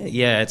way.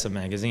 Yeah, it's a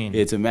magazine.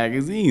 It's a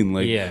magazine.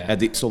 Like, yeah.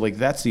 So like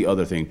that's the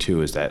other thing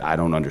too, is that I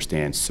don't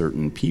understand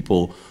certain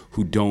people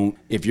who don't.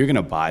 If you're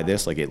gonna buy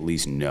this, like at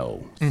least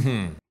know.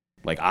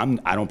 Like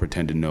I don't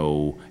pretend to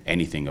know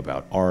anything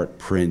about art,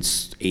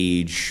 prints,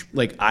 age.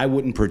 Like I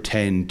wouldn't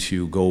pretend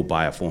to go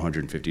buy a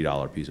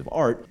 $450 piece of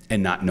art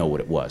and not know what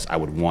it was. I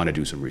would want to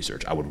do some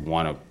research. I would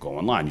want to go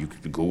online. You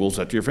could Google's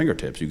at your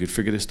fingertips. You could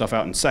figure this stuff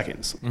out in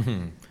seconds.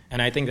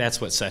 And I think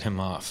that's what set him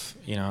off,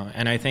 you know.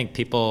 And I think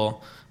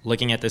people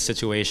looking at this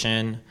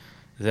situation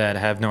that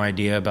have no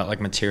idea about like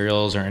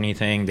materials or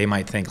anything, they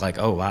might think like,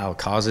 oh wow,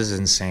 Cause is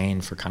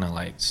insane for kind of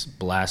like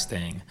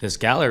blasting this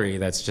gallery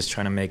that's just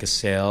trying to make a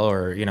sale,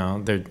 or you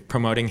know, they're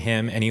promoting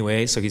him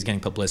anyway, so he's getting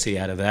publicity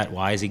out of that.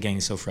 Why is he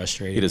getting so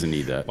frustrated? He doesn't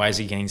need that. Why is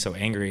he getting so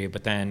angry?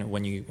 But then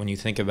when you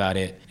think about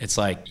it, it's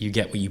like you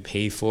get what you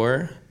pay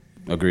for.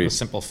 Agreed.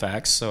 Simple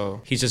facts.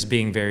 So he's just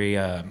being very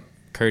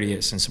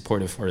courteous and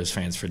supportive for his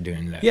fans for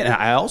doing that. Yeah, and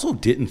I also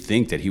didn't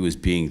think that he was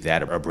being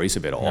that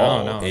abrasive at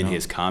all in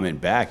his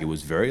comment back. It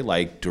was very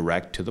like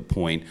direct to the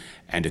point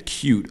and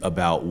acute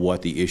about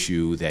what the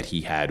issue that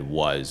he had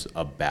was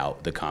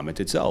about the comment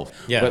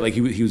itself. Yeah. But like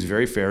he was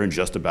very fair and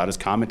just about his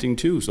commenting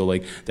too. So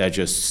like that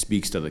just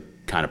speaks to the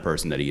kind of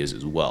person that he is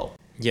as well.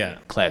 Yeah.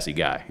 Classy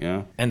guy, you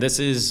know? And this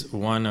is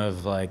one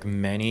of like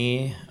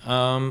many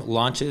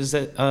launches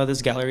that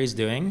this gallery is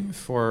doing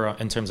for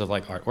in terms of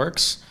like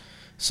artworks.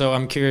 So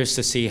I'm curious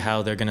to see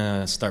how they're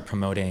gonna start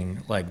promoting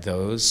like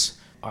those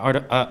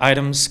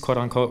items, quote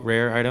unquote,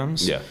 rare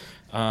items. Yeah.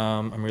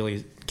 I'm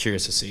really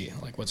curious to see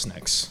like what's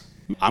next.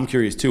 I'm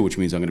curious too, which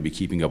means I'm gonna be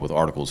keeping up with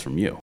articles from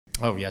you.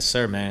 Oh yes,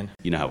 sir, man.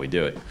 You know how we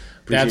do it.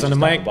 Dabs on the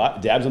mic.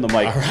 Dabs on the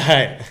mic. All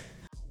right.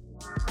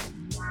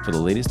 For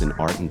the latest in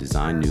art and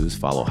design news,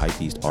 follow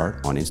Hypebeast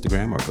Art on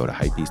Instagram or go to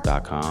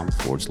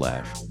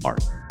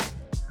hypebeast.com/art.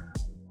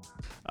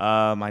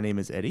 My name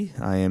is Eddie.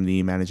 I am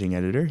the managing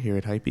editor here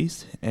at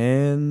Hypebeast,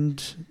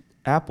 and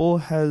Apple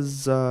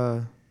has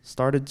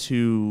started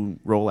to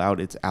roll out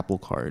its Apple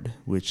Card,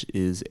 which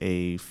is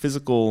a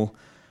physical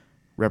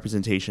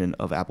representation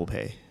of Apple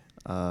Pay.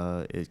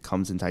 It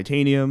comes in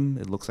titanium,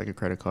 it looks like a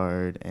credit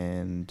card,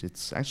 and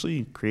it's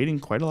actually creating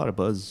quite a lot of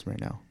buzz right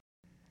now.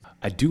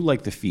 I do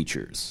like the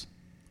features.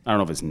 I don't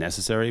know if it's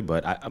necessary,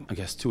 but I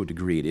guess to a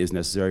degree it is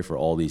necessary for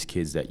all these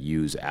kids that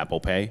use Apple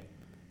Pay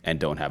and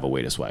don't have a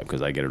way to swipe,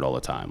 because I get it all the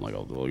time. Like,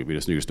 I'll be at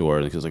a sneaker store,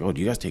 and it's like, oh, do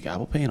you guys take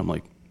Apple Pay? And I'm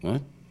like,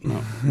 what?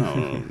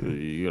 No.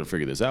 You got to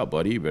figure this out,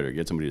 buddy. You better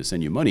get somebody to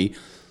send you money.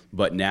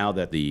 But now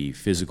that the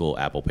physical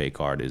Apple Pay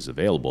card is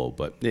available,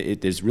 but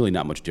there's really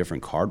not much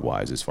different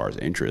card-wise as far as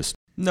interest.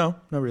 No,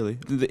 not really.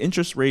 The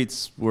interest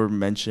rates were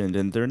mentioned,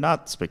 and they're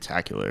not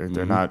spectacular.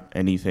 They're not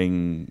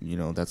anything,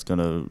 that's going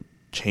to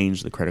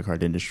change the credit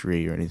card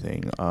industry or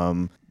anything.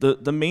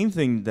 The main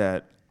thing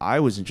that I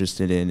was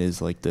interested in is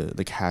like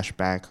the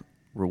cashback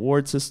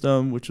reward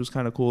system, which was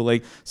kind of cool.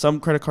 Like some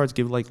credit cards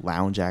give like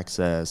lounge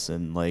access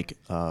and like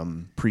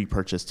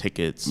pre-purchase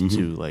tickets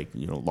to like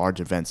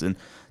large events, and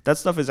that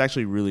stuff is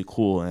actually really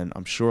cool, and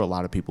I'm sure a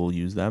lot of people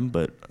use them,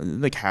 but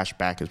the cash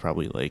back is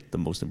probably like the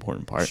most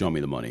important part. Show me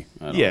the money.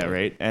 Yeah,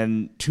 right.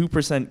 And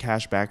 2%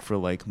 cash back for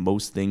like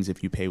most things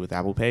if you pay with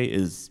Apple Pay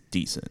is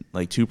decent.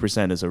 Like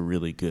 2% is a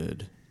really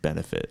good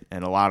benefit,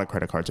 and a lot of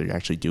credit cards are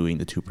actually doing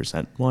the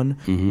 2% one.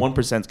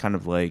 1% is kind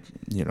of like,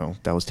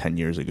 that was 10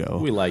 years ago.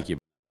 We like you.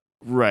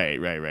 Right.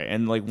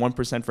 And like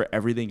 1% for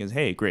everything is,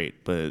 hey,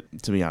 great. But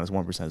to be honest,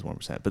 1% is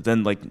 1%. But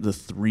then like the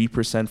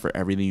 3% for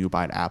everything you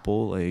buy at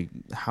Apple, like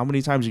how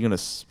many times are you going to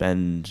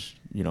spend,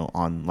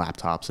 on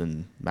laptops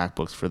and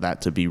MacBooks for that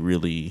to be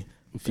really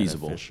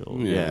feasible? Beneficial?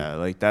 Yeah,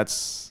 like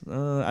that's,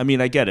 I mean,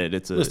 I get it.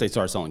 It's unless they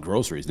start selling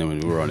groceries, then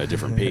we're on a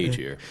different page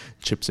here.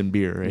 Chips and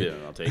beer, right? Yeah,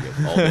 I'll take it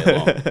all day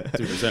long.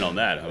 2% on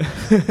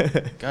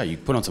that. God, you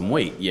put on some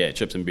weight. Yeah,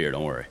 chips and beer,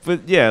 don't worry.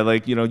 But yeah,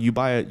 like, you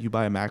buy a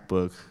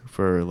MacBook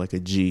for like a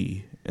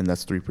G, and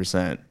that's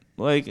 3%.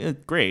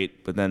 Like,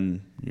 great, but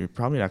then, you're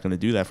probably not going to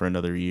do that for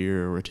another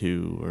year or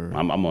two. Or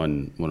I'm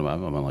on I'm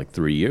on like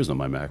 3 years on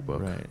my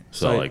MacBook. right.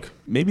 So like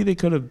maybe they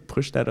could have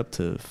pushed that up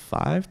to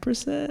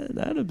 5%.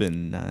 That'd have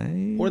been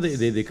nice. or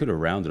they could have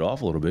rounded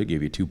off a little bit,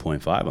 gave you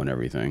 2.5 on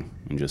everything,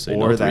 and just say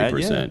Or no that,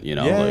 3%. yeah. You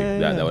know, Yeah, like yeah,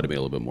 that yeah. would have made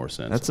a little bit more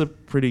sense. That's a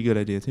pretty good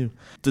idea too.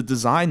 The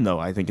design though,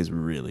 I think is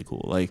really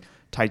cool. Like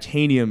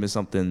titanium is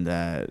something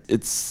that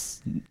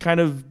it's kind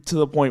of to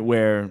the point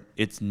where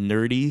it's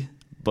nerdy,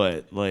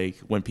 but like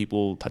when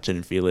people touch it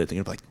and feel it,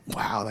 they're like,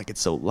 wow, like it's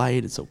so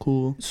light, it's so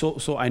cool.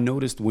 So I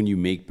noticed when you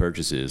make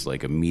purchases,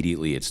 like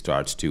immediately it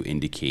starts to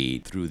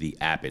indicate through the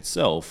app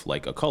itself,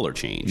 like a color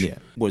change. Yeah.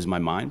 Was my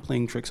mind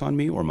playing tricks on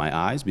me or my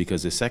eyes?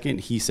 Because the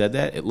second he said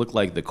that, it looked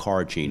like the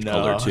card changed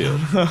color too.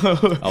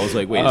 I was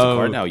like, wait, is the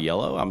card now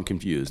yellow? I'm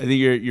confused. I think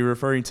you're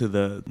referring to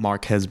the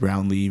Marquez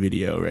Brownlee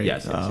video, right?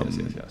 Yes.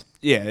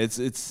 Yeah,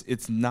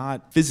 it's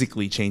not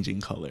physically changing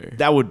color.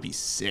 That would be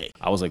sick.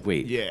 I was like,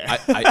 wait. Yeah.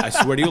 I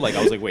swear to you, like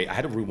I was like, wait. I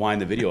had to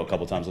rewind the video a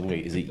couple times. I'm like,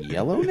 wait, is it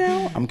yellow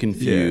now? I'm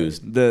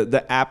confused. Yeah.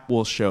 The app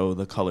will show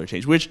the color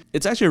change, which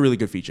it's actually a really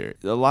good feature.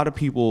 A lot of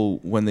people,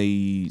 when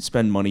they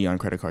spend money on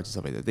credit cards and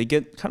stuff like that, they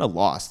get kind of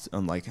lost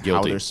on like how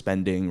Guilty. they're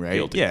spending, right?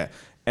 Guilty. Yeah.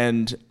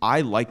 And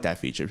I like that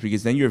feature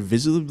because then you're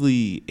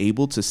visibly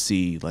able to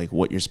see like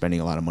what you're spending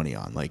a lot of money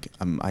on. Like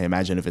I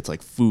imagine if it's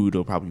like food,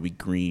 it'll probably be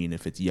green.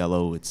 If it's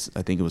yellow,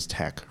 I think it was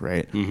tech,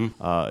 right?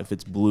 Mm-hmm. If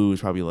it's blue,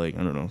 it's probably like,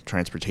 I don't know,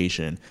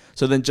 transportation.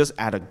 So then just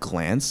at a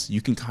glance, you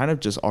can kind of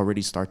just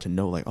already start to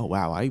know like, oh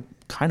wow, I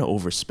kind of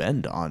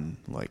overspend on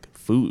like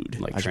food.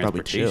 Like I should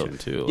probably chill.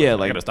 transportation too. Yeah, I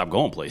like gotta stop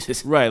going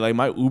places. right, like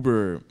my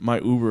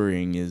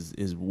Ubering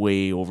is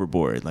way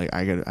overboard. Like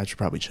I should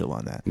probably chill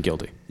on that.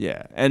 Guilty.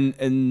 Yeah,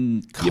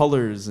 and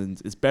colors and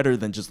it's better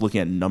than just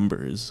looking at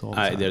numbers all the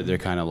time. They're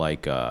kind of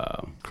like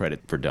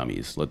credit for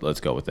dummies.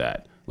 Let's go with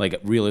that. Like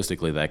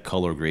realistically, that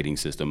color grading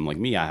system, like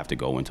me, I have to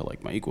go into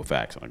like my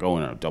Equifax and I go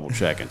in and double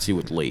check and see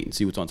what's late and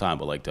see what's on time.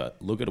 But like to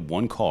look at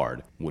one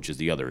card, which is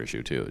the other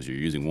issue too, is you're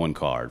using one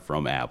card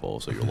from Apple,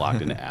 so you're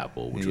locked into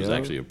Apple, which was Yep.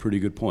 actually a pretty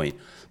good point.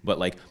 But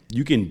like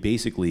you can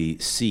basically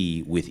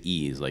see with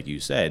ease, like you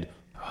said,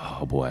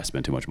 oh boy, I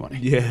spent too much money.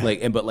 Yeah.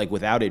 But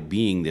without it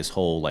being this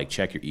whole like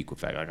check your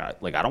Equifax.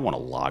 I don't want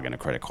to log in a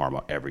Credit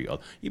Karma every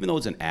other, even though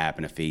it's an app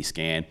and a face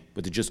scan.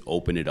 But to just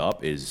open it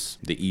up is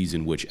the ease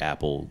in which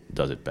Apple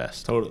does it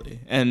best. Totally.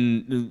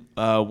 And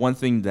one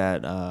thing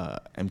that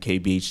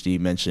MKBHD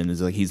mentioned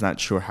is like he's not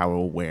sure how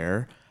it'll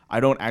wear. I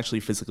don't actually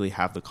physically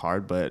have the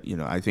card, but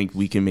I think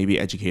we can maybe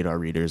educate our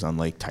readers on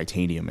like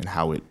titanium and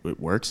how it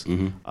works.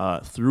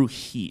 Mm-hmm. Through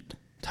heat,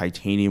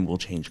 titanium will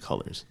change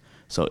colors.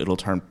 So it'll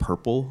turn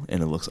purple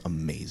and it looks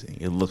amazing.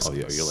 It looks Oh,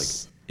 yeah, you're like,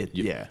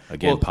 yeah.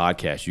 Again, Well,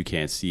 podcast, you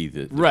can't see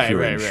the Right, pure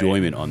right, right.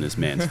 enjoyment on this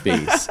man's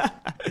face.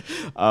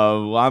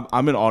 well,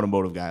 I'm an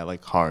automotive guy. I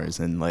like cars,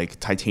 and like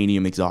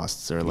titanium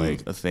exhausts are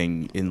like a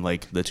thing in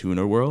like the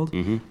tuner world.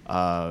 Mm-hmm.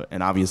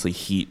 And obviously,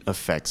 heat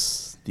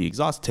affects the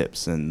exhaust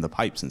tips and the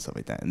pipes and stuff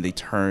like that, and they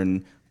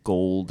turn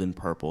gold and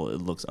purple.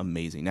 It looks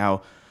amazing.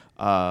 Now,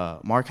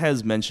 Mark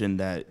has mentioned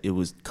that it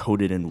was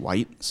coated in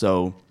white,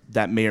 so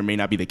that may or may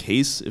not be the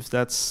case if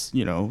that's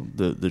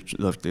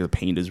the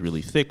paint is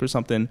really thick or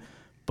something.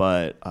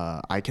 But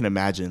I can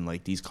imagine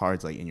like these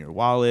cards like in your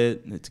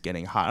wallet, it's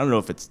getting hot. I don't know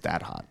if it's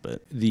that hot,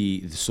 but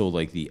the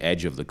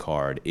edge of the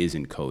card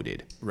isn't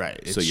coated. Right,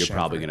 So it's you're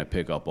probably chamfered. going to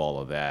pick up all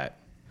of that.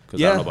 Because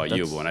Yeah, I don't know about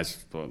you,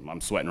 that's- but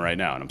I'm sweating right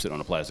now and I'm sitting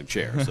on a plastic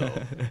chair. So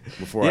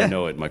before Yeah. I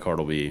know it, my card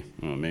will be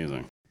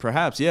amazing.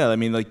 perhaps, yeah. I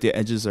mean, like the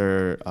edges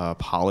are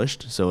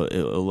polished, so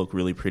it'll look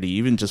really pretty,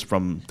 even just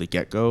from the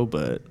get-go.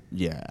 But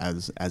yeah,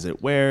 as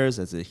it wears,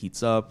 as it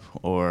heats up,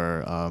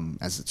 or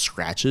as it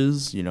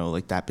scratches,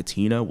 like that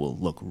patina will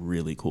look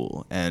really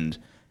cool. And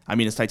I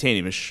mean, it's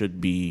titanium; it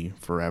should be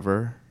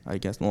forever, I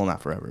guess. Well,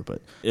 not forever,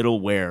 but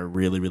it'll wear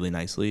really, really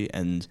nicely.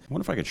 And I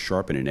wonder if I could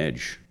sharpen an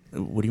edge,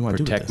 what do you want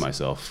to do? protect with this?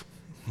 myself.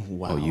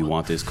 Wow. Oh, you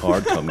want this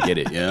card? Come get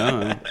it.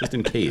 Yeah, just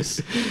in case.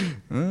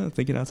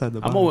 Thinking outside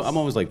the box. I'm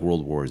always like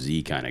World War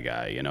Z kind of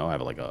guy, I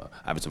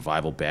have a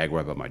survival bag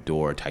right by my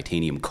door, a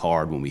titanium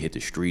card when we hit the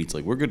streets.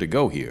 Like we're good to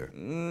go here.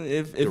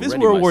 If To it's ready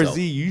World War myself.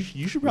 Z,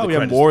 you should probably The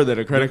have credit- more than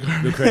a credit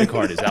card. The credit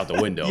card is out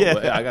the window. Yeah.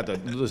 But I got the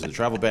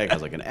travel bag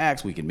has like an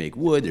axe. We can make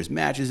wood. There's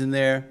matches in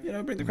there.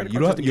 Bring the credit You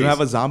card. don't. just in You case.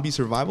 have a zombie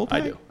survival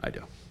pack? I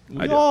do.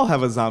 We all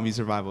have a zombie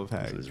survival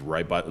pack. It's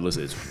right by.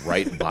 Listen, it's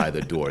right by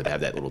the door. They have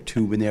that little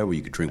tube in there where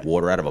you can drink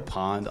water out of a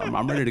pond.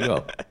 I'm ready to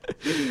go.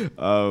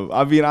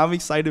 I mean, I'm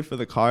excited for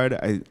the card.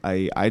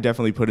 I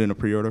definitely put in a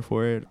pre-order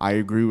for it. I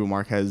agree with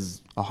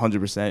Marquez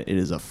 100%. It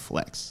is a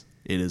flex.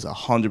 It is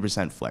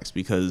 100% flex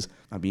because,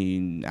 I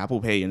mean, Apple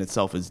Pay in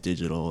itself is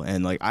digital.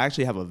 And, like, I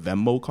actually have a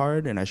Venmo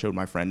card, and I showed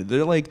my friend.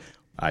 They're like,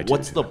 I do.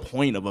 what's the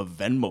point of a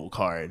Venmo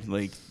card?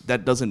 Like,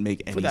 that doesn't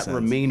make any For that sense.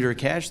 remainder of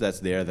cash that's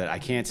there that I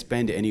can't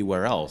spend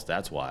anywhere else.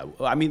 That's why.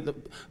 I mean,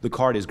 the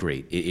card is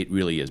great. It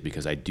really is,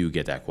 because I do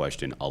get that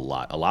question a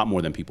lot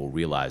more than people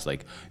realize.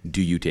 Like,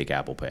 do you take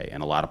Apple Pay?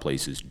 And a lot of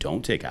places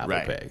don't take Apple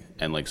Right. Pay.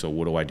 And like, so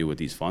what do I do with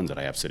these funds that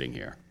I have sitting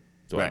here?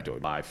 So I do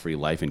buy free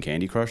life and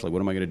Candy Crush. Like,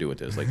 what am I going to do with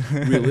this? Like,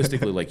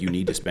 realistically, like, you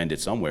need to spend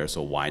it somewhere.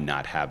 So why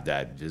not have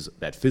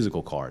that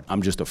physical card?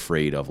 I'm just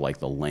afraid of like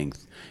the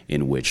length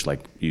in which,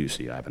 like, you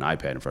see, I have an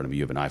iPad in front of me,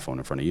 you have an iPhone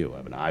in front of you, I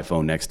have an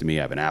iPhone next to me,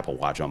 I have an Apple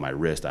Watch on my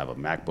wrist, I have a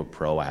MacBook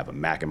Pro, I have a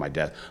Mac in my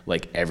desk.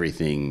 Like,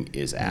 everything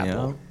is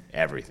Apple. Yeah.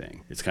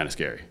 Everything. It's kind of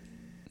scary.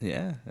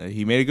 Yeah,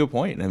 he made a good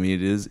point. I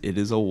mean, it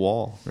is a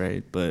wall,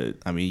 right? But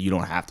I mean, you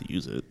don't have to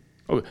use it.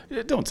 Oh,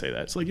 don't say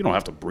that. It's like you don't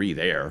have to breathe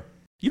air.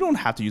 You don't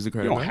have to use the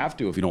credit card. You don't have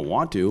to if you don't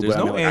want to. There's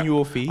but no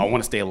annual fee. I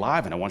want to stay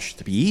alive, and I want it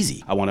to be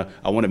easy. I want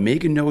to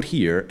make a note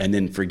here, and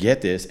then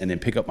forget this, and then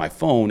pick up my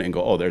phone and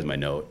go, oh, there's my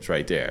note. It's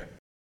right there.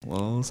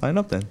 Well, sign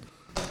up then.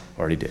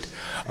 Already did.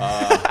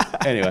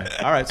 Anyway,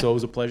 all right. So it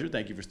was a pleasure.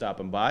 Thank you for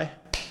stopping by.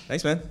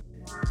 Thanks, man.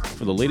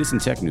 For the latest in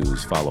tech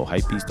news, follow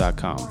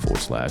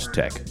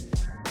hypebeast.com/tech.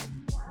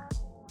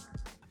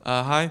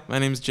 Hi, my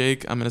name is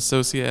Jake. I'm an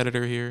associate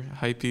editor here at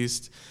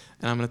Hypebeast,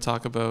 and I'm going to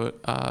talk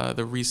about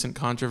the recent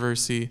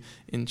controversy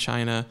in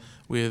China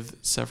with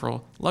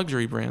several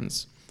luxury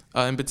brands.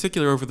 In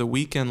particular, over the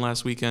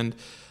last weekend,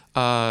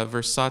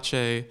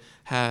 Versace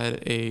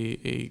had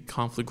a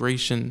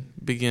conflagration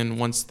begin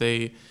once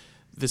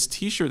this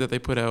T-shirt that they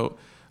put out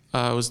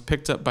was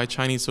picked up by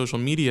Chinese social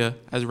media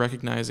as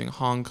recognizing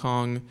Hong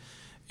Kong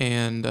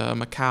and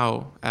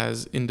Macau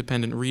as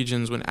independent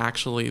regions when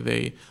actually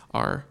they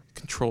are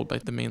controlled by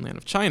the mainland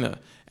of China.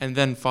 And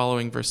then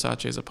following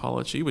Versace's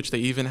apology, which they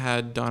even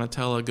had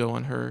Donatella go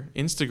on her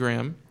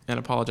Instagram and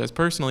apologize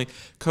personally,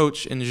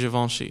 Coach and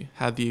Givenchy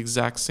had the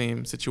exact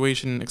same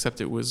situation,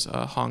 except it was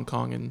Hong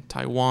Kong and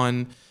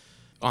Taiwan.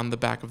 On the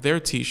back of their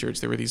T-shirts,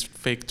 there were these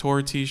fake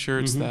tour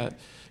T-shirts that,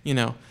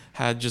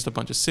 had just a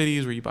bunch of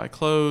cities where you buy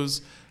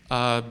clothes,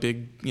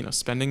 big,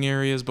 spending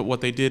areas. But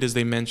what they did is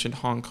they mentioned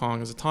Hong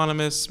Kong as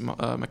autonomous,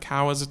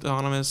 Macau as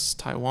autonomous,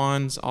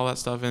 Taiwan's, all that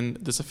stuff, and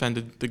this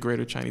offended the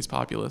greater Chinese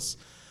populace.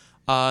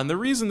 And the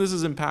reason this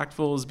is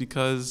impactful is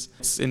because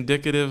it's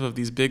indicative of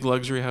these big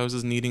luxury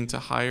houses needing to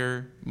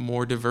hire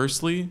more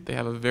diversely. They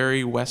have a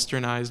very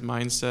westernized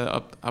mindset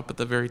up at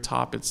the very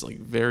top. It's like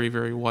very,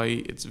 very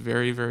white. It's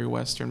very, very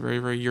Western, very,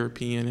 very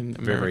European and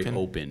American.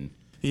 Very open.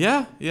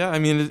 Yeah. I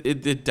mean,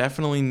 it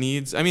definitely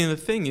needs... I mean, the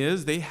thing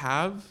is, they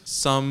have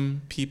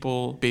some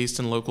people based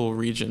in local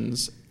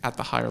regions at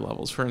the higher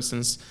levels. For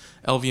instance,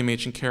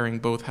 LVMH and Kering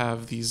both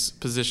have these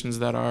positions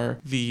that are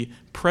the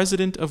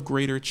president of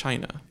Greater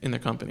China in their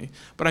company.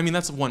 But I mean,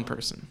 that's one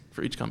person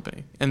for each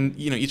company. And,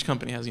 each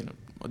company has,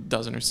 a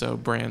dozen or so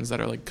brands that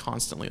are like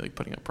constantly like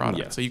putting up products.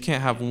 Yeah. So you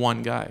can't have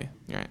one guy.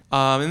 Right.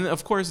 And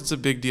of course it's a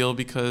big deal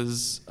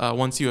because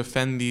once you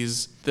offend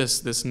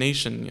this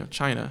nation,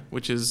 China,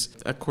 which is,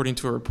 according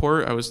to a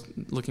report, I was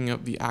looking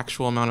up the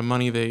actual amount of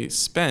money they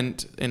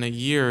spent in a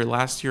year.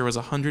 Last year was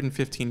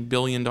 $115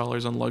 billion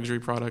on luxury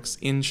products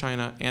in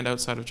China and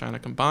outside of China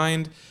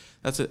combined.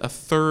 That's a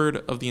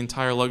third of the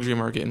entire luxury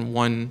market in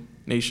one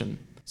nation.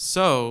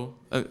 So,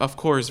 of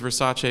course,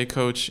 Versace,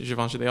 Coach,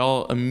 Givenchy, they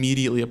all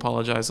immediately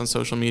apologized on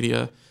social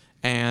media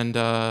and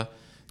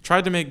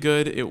tried to make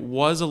good. It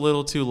was a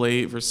little too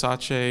late.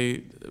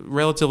 Versace,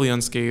 relatively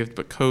unscathed,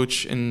 but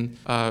Coach and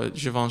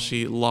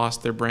Givenchy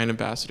lost their brand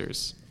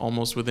ambassadors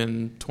almost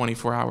within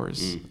 24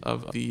 hours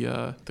of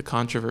the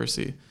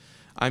controversy.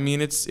 I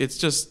mean, it's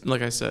just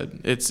like I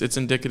said. It's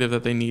indicative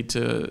that they need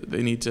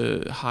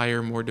to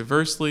hire more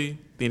diversely.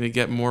 They need to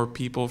get more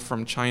people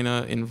from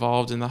China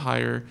involved in the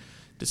higher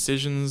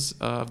decisions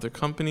of their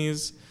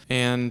companies.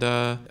 And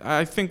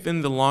I think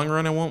in the long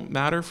run, it won't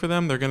matter for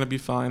them. They're going to be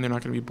fine. They're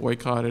not going to be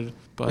boycotted.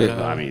 But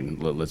I mean,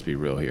 let's be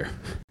real here.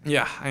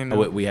 Yeah, I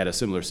know. We had a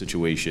similar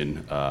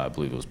situation. I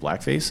believe it was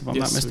blackface, if I'm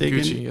not mistaken.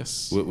 With Gucci,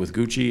 yes. With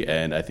Gucci,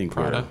 and I think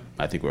Prada.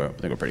 we're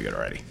pretty good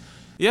already.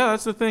 Yeah,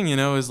 that's the thing,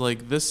 is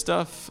like this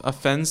stuff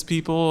offends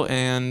people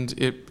and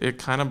it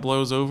kind of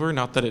blows over.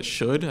 Not that it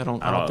should. I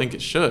don't think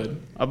it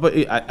should. But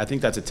I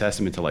think that's a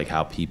testament to like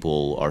how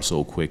people are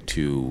so quick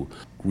to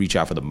reach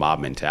out for the mob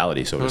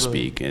mentality, so to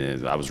speak.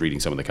 And I was reading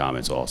some of the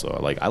comments also.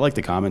 I like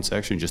the comment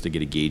section just to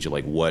get a gauge of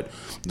like what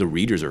the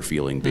readers are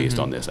feeling based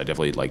on this. I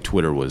definitely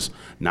Twitter was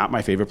not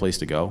my favorite place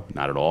to go,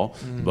 not at all.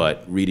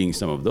 But reading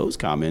some of those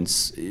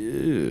comments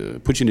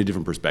puts you in a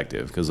different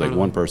perspective because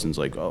one person's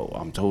like, oh,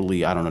 I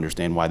don't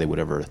understand why they would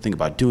ever think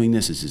about doing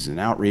this. This is an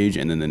outrage.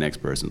 And then the next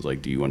person's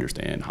like, do you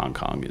understand Hong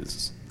Kong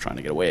is trying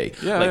to get away?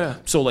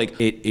 So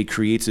it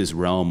creates this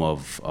realm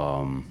of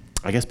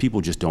I guess people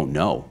just don't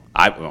know.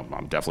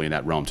 I'm definitely in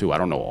that realm too. I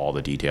don't know all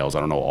the details. I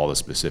don't know all the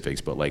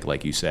specifics, but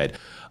like you said,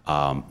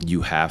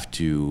 you have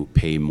to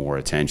pay more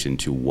attention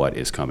to what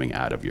is coming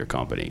out of your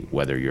company,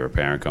 whether you're a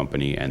parent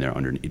company and they're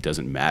under, it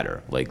doesn't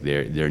matter. Like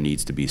there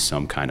needs to be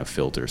some kind of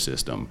filter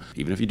system.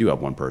 Even if you do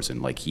have one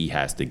person, like he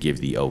has to give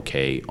the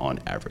okay on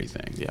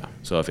everything. Yeah.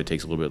 So if it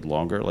takes a little bit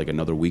longer, like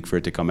another week for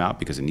it to come out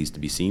because it needs to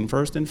be seen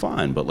first, then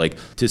fine. But like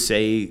to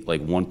say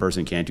like one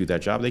person can't do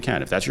that job, they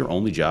can. If that's your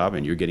only job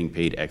and you're getting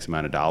paid X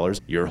amount of dollars,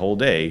 your whole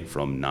day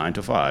from 9 9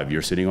 to 5,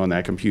 you're sitting on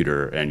that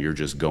computer and you're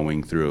just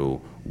going through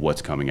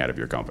what's coming out of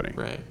your company.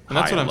 Right. And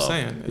that's High what I'm and low.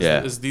 saying.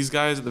 Is these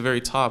guys at the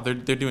very top, they're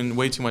doing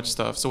way too much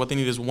stuff. So what they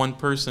need is one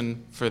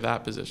person for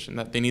that position.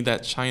 That they need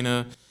that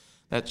China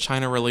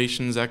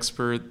relations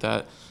expert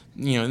that,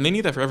 and they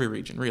need that for every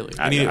region, really.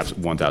 They need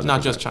it 1,000%.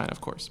 not just China,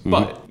 of course.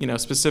 But,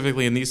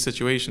 specifically in these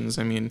situations,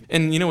 I mean,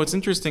 and what's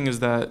interesting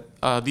is that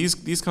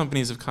these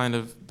companies have kind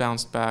of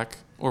bounced back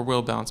or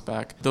will bounce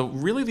back.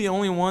 The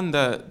only one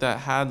that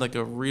had like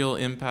a real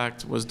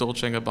impact was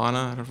Dolce &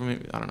 Gabbana. I don't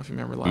know if you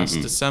remember last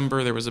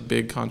December, there was a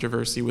big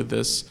controversy with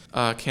this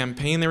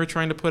campaign they were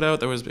trying to put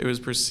out. It was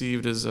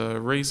perceived as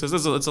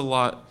racist. It's a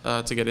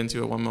lot to get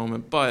into at one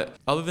moment. But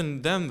other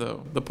than them,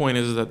 though, the point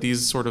is that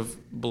these sort of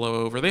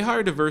blow over. They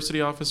hire diversity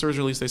officers,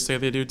 or at least they say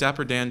they do.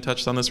 Dapper Dan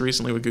touched on this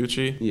recently with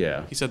Gucci.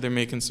 Yeah. He said they're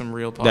making some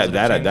real positive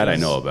that I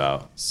changes. know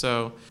about.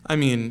 So, I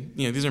mean,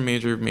 these are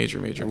major Was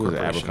it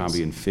corporations.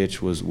 Abercrombie and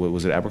Fitch? Was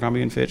it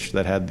Abercrombie and Fitch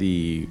that had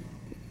the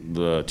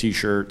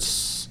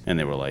T-shirts, and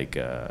they were like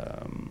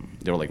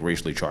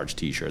racially charged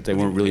T-shirts. They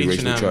weren't really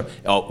racially H&M. charged.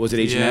 Oh, was it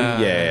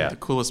H&M? Yeah. The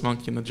coolest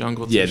monkey in the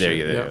jungle. Yeah, T-shirt. there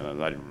you Yep.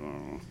 go.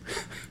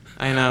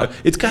 I know.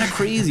 It's kind of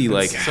crazy.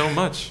 Like so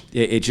much.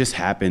 it just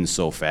happens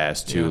so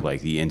fast too. Yeah. Like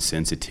the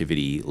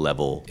insensitivity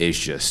level is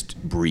just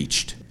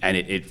breached, and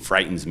it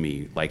frightens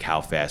me. Like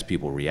how fast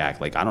people react.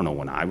 Like I don't know,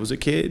 when I was a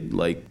kid,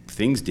 like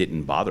things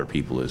didn't bother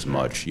people as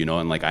much,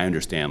 and like I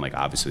understand, like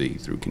obviously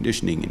through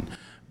conditioning and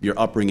your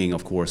upbringing,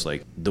 of course,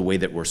 like the way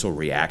that we're so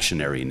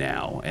reactionary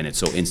now, and it's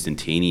so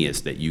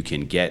instantaneous that you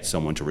can get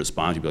someone to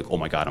respond to be like, oh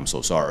my God, I'm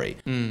so sorry.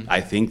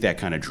 I think that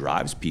kind of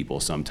drives people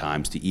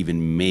sometimes to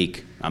even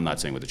make, I'm not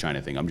saying with the China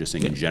thing, I'm just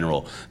saying in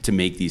general, to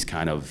make these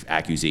kind of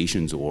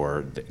accusations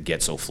or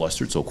get so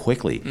flustered so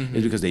quickly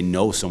is because they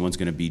know someone's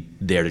going to be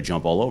there to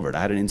jump all over it.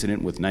 I had an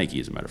incident with Nike,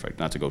 as a matter of fact,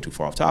 not to go too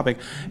far off topic,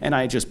 and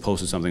I just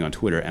posted something on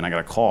Twitter and I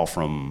got a call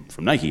from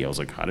Nike. I was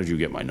like, how did you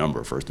get my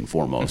number, first and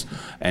foremost?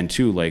 And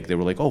two, like they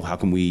were like, oh, how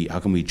can we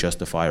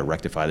justify or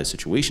rectify this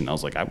situation? I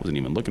was like, I wasn't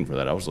even looking for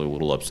that. I was a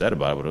little upset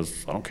about it, but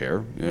I don't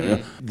care.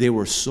 They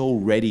were so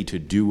ready to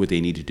do what they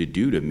needed to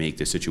do to make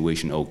the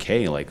situation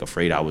okay, like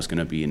afraid I was going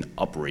to be in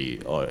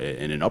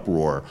an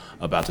uproar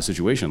about the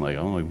situation. Like,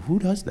 I'm like, who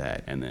does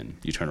that? And then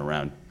you turn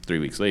around 3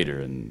 weeks later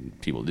and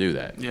people do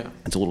that. Yeah.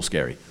 It's a little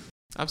scary.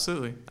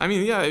 Absolutely. I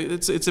mean, yeah,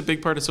 it's a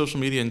big part of social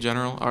media in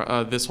general.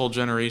 This whole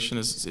generation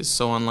is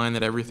so online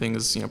that everything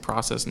is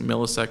processed in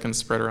milliseconds,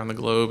 spread around the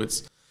globe.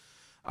 It's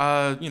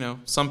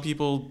some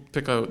people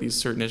pick out these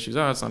certain issues.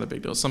 Oh, it's not a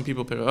big deal. Some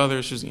people pick out other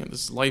issues.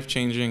 This is life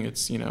changing.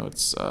 It's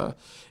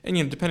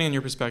depending on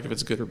your perspective,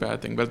 it's a good or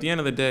bad thing. But at the end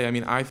of the day, I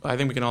mean, I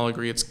think we can all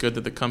agree it's good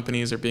that the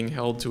companies are being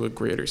held to a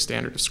greater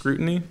standard of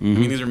scrutiny. I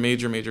mean, these are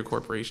major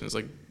corporations.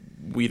 Like,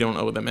 we don't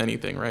owe them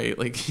anything, right?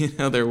 Like,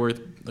 they're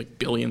worth like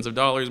billions of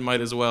dollars.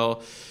 Might as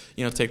well,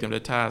 take them to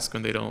task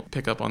when they don't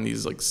pick up on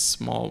these like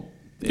small,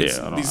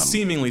 these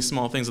seemingly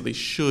small things that they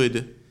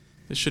should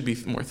be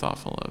more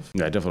thoughtful of.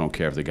 Yeah, I definitely don't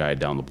care if the guy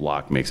down the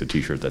block makes a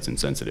T-shirt that's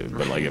insensitive,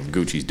 but like if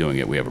Gucci's doing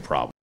it, we have a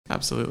problem.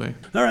 Absolutely.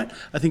 All right,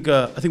 I think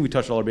we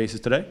touched all our bases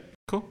today.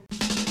 Cool.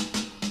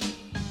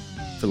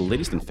 For the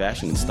latest in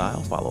fashion and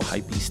style, follow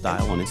Hypebeast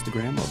Style on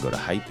Instagram or go to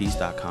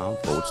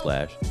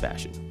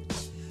hypebeast.com/fashion.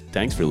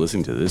 Thanks for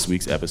listening to this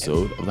week's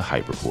episode of The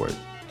Hype Report.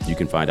 You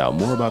can find out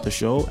more about the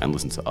show and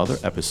listen to other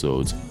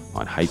episodes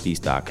on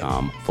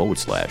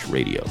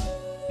hypebeast.com/radio.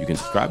 You can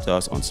subscribe to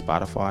us on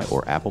Spotify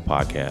or Apple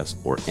Podcasts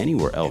or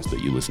anywhere else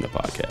that you listen to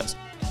podcasts.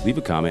 Leave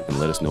a comment and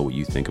let us know what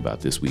you think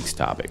about this week's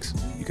topics.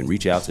 You can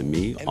reach out to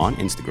me on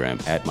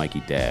Instagram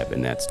 @MikeyDab,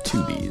 and that's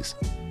 2 B's.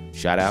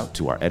 Shout out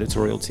to our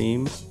editorial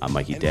team. I'm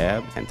Mikey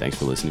Dab, and thanks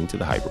for listening to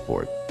The Hype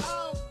Report.